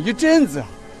好长一阵子。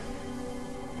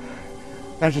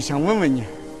俺是想问问你，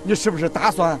你是不是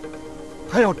打算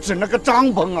还要支那个帐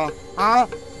篷啊？啊，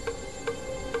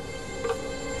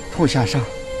童先生，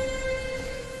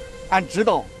俺知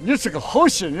道你是个好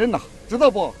心人呐，知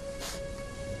道不？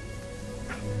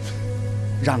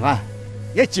让俺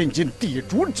也尽尽地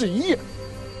主之谊，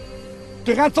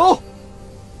跟俺走。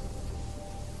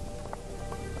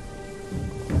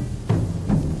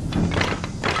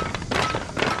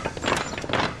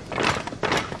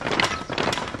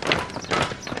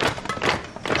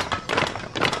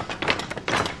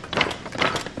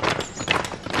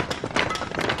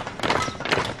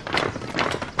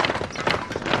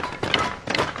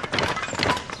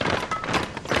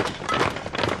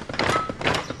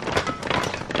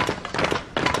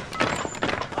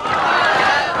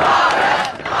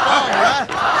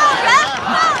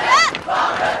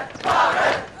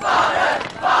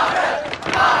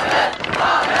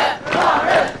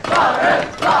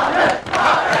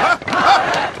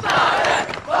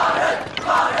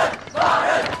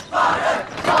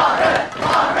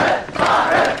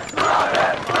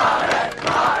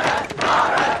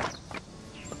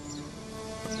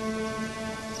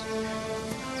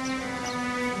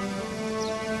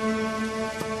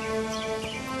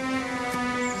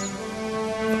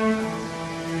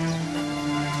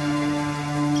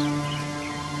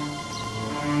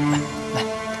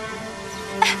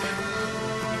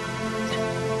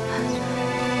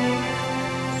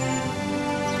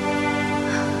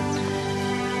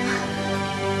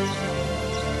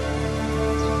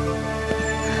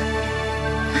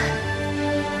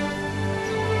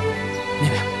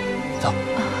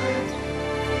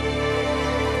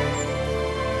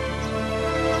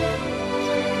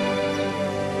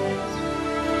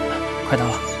快到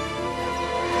了。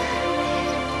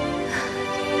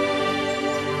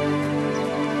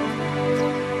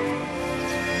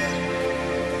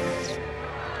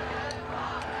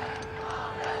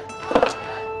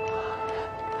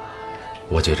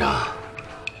吴局长，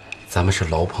咱们是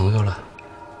老朋友了，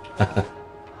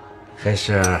还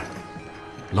是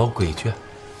老规矩。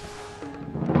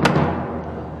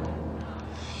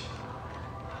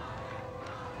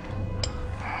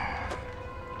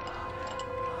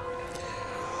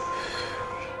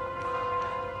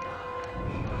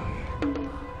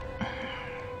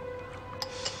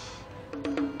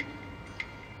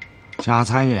贾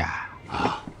参爷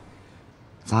啊，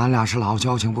咱俩是老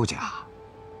交情不假，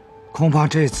恐怕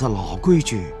这次老规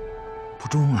矩不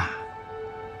中啊。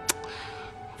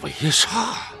为啥？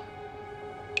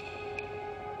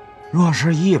若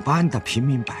是一般的平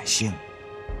民百姓，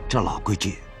这老规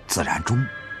矩自然中。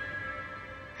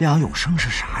梁永生是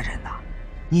啥人呐？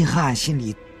你和俺心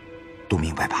里都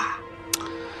明白吧？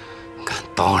俺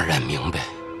当然明白。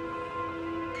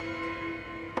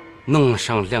弄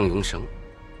上梁永生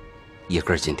一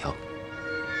根金条，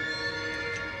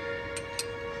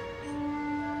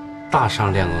打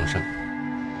上梁永生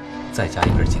再加一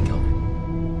根金条，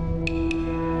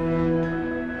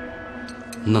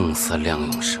弄死梁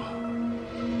永生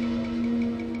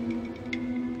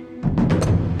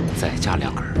再加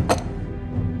2根，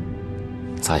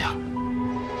咋样？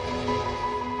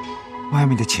外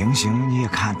面的情形你也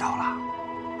看到了，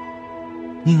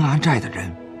宁安寨的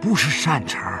人不是善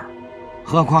茬儿，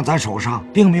何况咱手上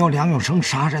并没有梁永生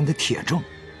杀人的铁证。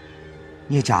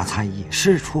你贾参议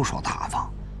是出手大方，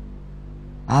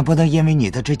俺不能因为你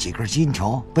的这几根金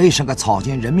条背上个草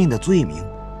菅人命的罪名，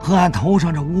和俺头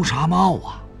上这乌纱帽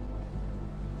啊！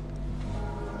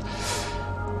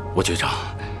吴局长，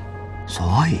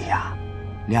所以呀，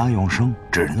梁永生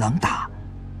只能打，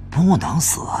不能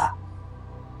死。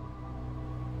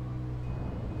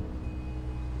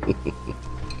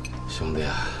兄弟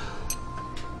啊，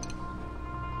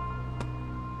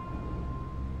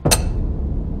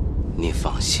你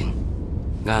放心，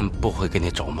俺不会给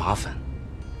你找麻烦，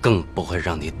更不会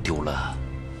让你丢了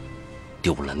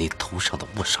你头上的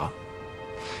乌纱。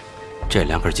这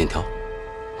2根金条，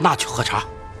拿去喝茶。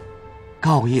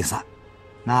够意思，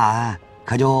那俺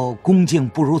可就恭敬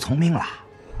不如从命了。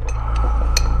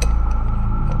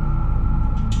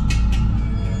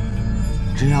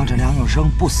只要这梁永生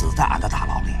不死在俺的大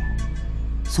牢里，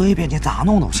随便你咋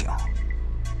弄都行。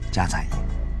贾参议，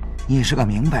你是个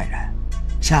明白人，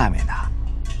下面的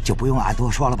就不用俺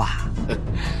多说了吧？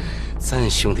咱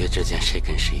兄弟之间谁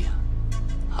跟谁呀？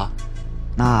啊？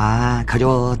那俺可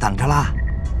就等着啦。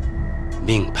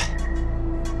明白，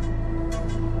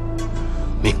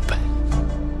明白。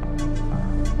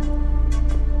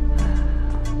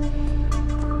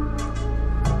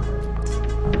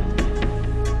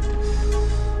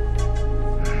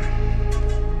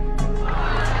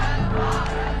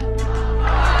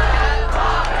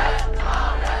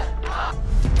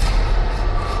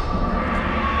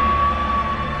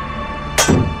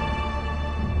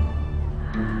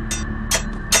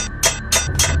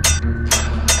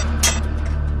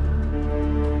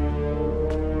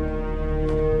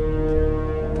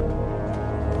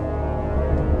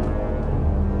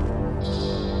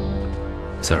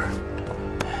四儿，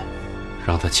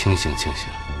让他清醒清醒。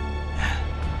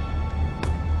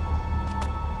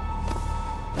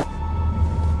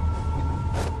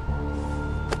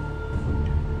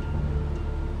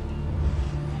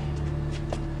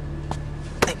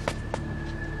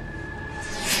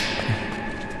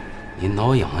你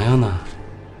挠痒痒呢？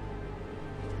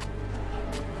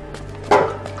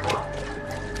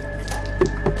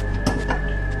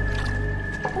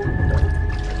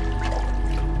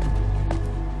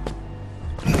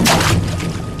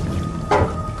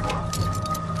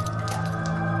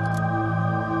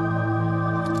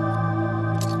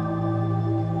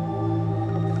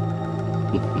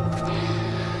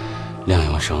梁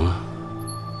永生啊，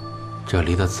这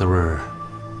里的滋味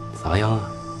咋样啊？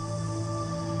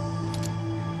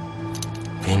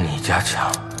比你家强。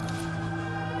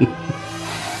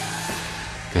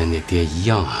跟你爹一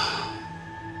样啊，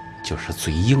就是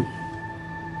嘴硬。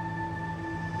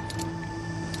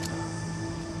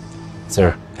滋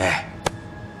儿，哎，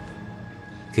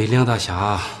给梁大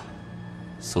侠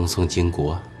送送金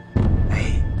果。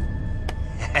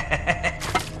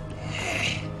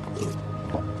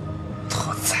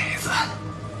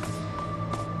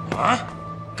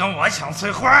跟我抢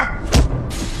翠花，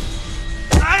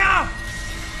来呀，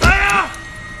来呀，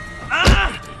啊，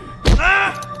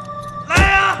来，来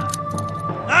呀，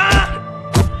啊，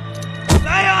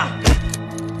来呀，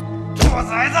兔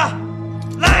崽子，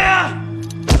来呀，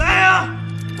来呀，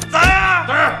来呀！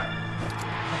是。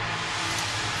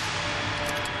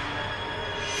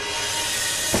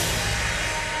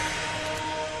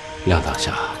梁大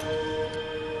侠，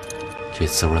这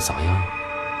滋味咋样？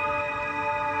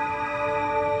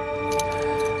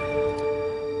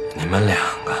你们两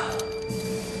个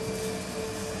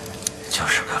就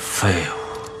是个废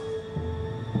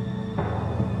物，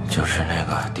就是那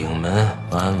个顶门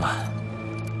碗碗、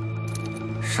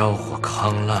烧火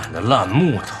炕烂的烂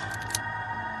木头。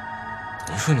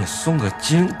你说你送个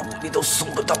筋骨，你都送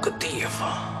不到个地方。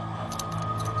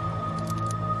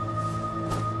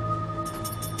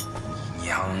你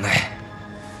娘的！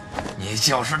你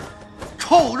就是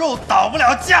臭肉倒不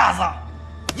了架子，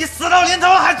你死到临头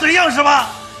了还嘴硬是吧？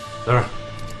滋儿，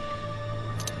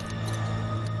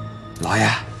老爷，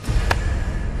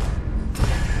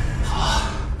好，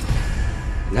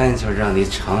俺就让你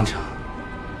尝尝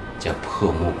这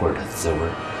破木棍的滋味。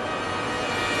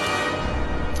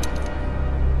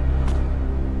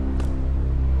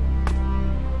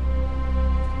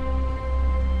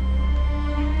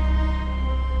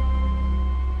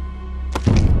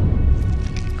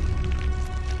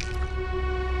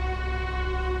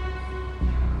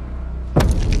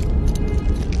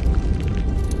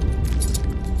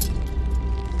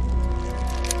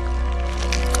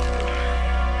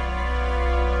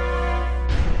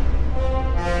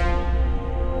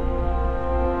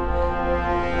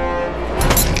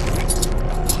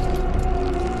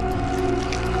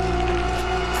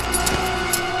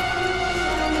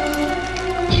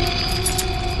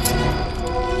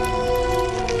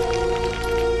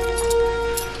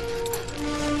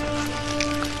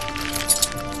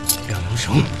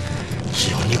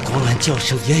只要你管俺叫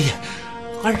声爷爷，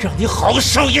俺让你好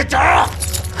受一点儿，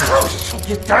好受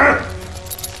一点儿。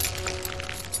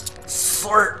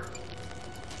孙儿，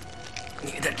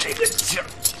你的这个劲儿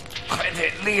还得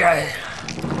练呀，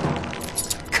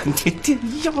跟你爹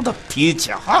一样的脾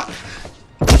气啊！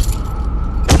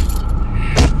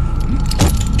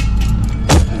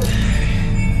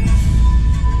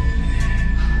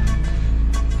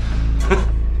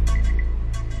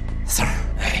四儿，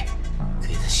哎，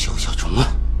给他消消肿啊！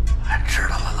俺知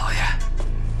道了，老爷。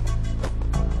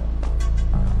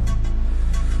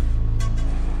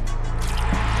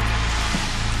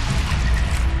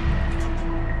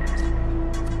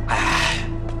哎，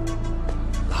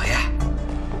老爷，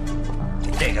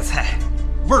这个菜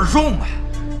味儿重啊！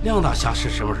梁大侠是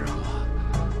什么人啊？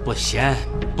不咸，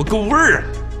不够味儿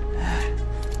啊！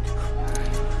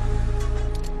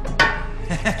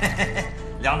嘿嘿嘿嘿。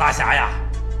梁大侠呀，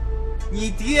你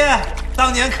爹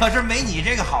当年可是没你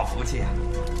这个好福气啊！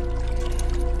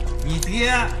你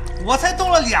爹，我才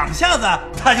动了2下子，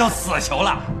他就死囚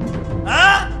了，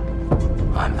啊！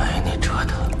安排你折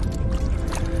腾，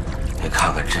你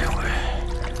看看这回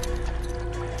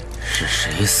是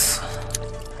谁死？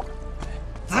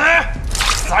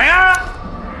咋样啊？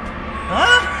啊？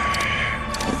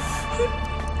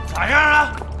咋样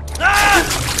啊？啊！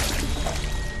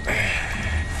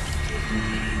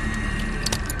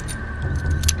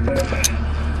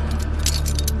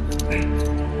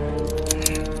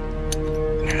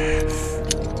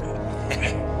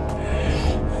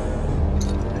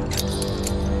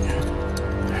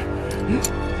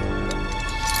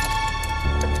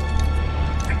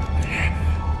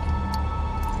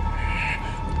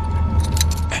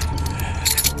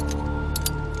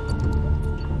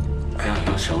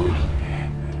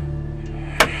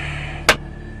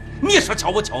你说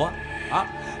巧不巧啊？啊，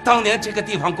当年这个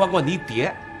地方管过你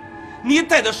爹，你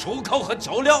戴的手铐和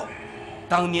脚镣，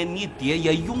当年你爹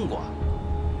也用过。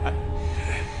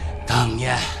当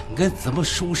年俺怎么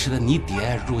收拾的你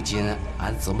爹，如今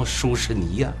俺怎么收拾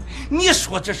你呀？你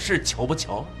说这事巧不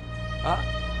巧？啊！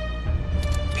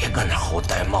别搁那后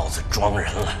戴帽子装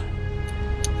人了，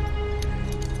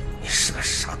你是个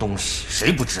啥东西，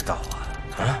谁不知道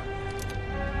啊？啊！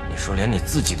你说连你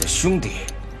自己的兄弟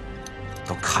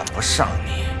都看不上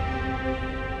你，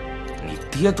你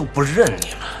爹都不认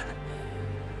你了，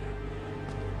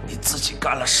你自己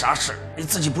干了啥事你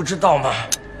自己不知道吗？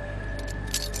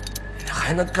你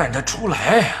还能干得出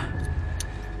来呀？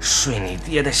睡你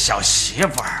爹的小媳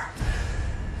妇儿，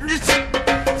你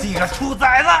这个兔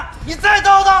崽子，你再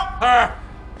叨叨！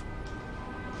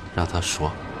让他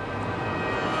说。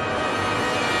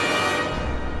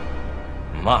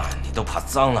骂你都怕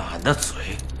脏了俺的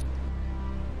嘴，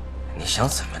你想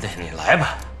怎么的？你来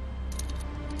吧。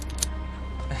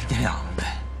爹娘，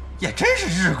也真是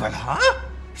日亏了啊！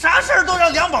啥事儿都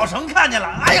让梁宝成看见了。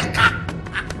哎呀，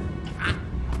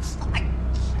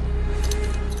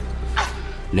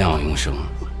梁永生，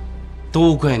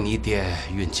都怪你爹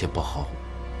运气不好，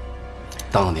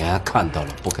当年看到了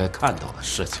不该看到的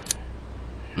事情。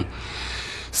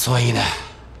所以呢，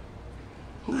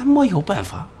俺没有办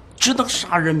法，只能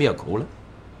杀人灭口了。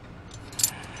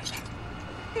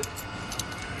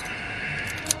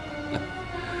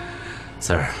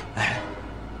四儿，哎，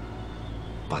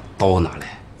把刀拿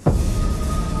来。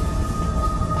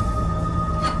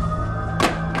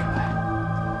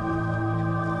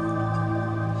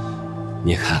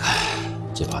你看看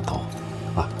这把刀，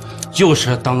啊，就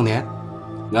是当年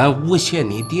俺诬陷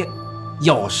你爹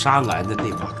要杀俺的那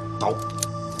把刀。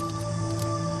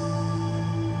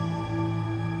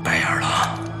白眼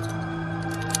狼，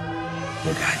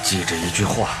你给俺记着一句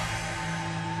话：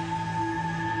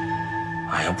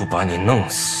俺要不把你弄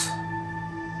死，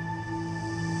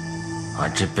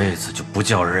俺这辈子就不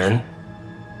叫人。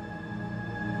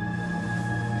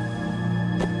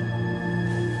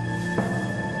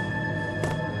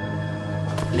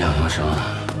梁永生，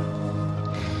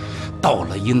到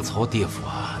了阴曹地府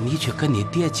啊，你去跟你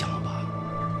爹讲吧。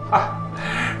啊，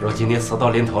如今你死到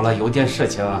临头了，有件事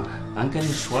情俺跟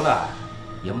你说了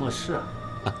也没事。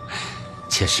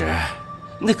其实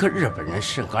那个日本人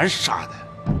是俺杀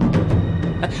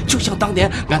的，就像当年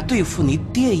俺对付你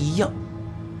爹一样，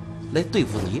来对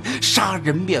付你，杀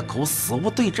人灭口，死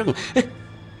无对证。哎，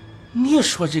你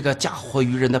说这个嫁祸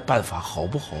于人的办法好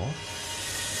不好？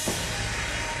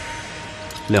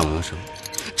梁永生，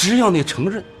只要你承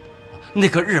认那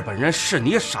个日本人是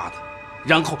你杀的，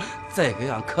然后再给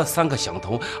俺磕3个响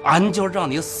头，俺就让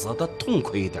你死得痛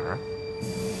快一点。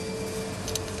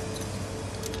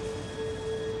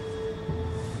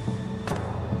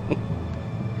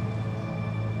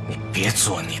你别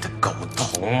做你的狗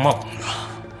头梦了。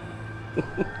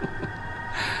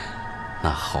那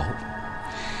好，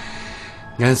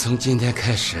俺从今天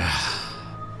开始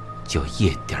就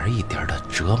一点一点的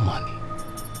折磨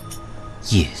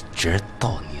你，一直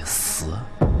到你死。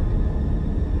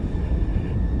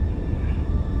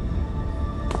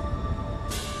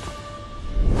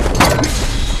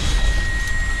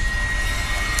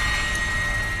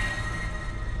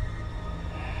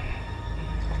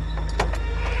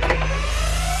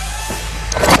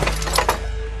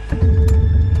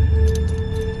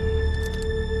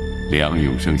梁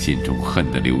永生心中恨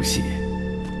得流血。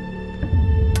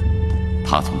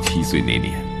他从7岁那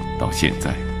年到现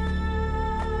在，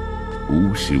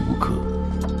无时无刻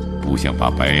不想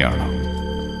把白眼狼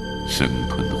生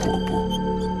吞活剥。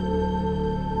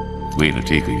为了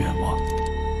这个愿望，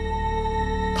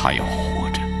他要活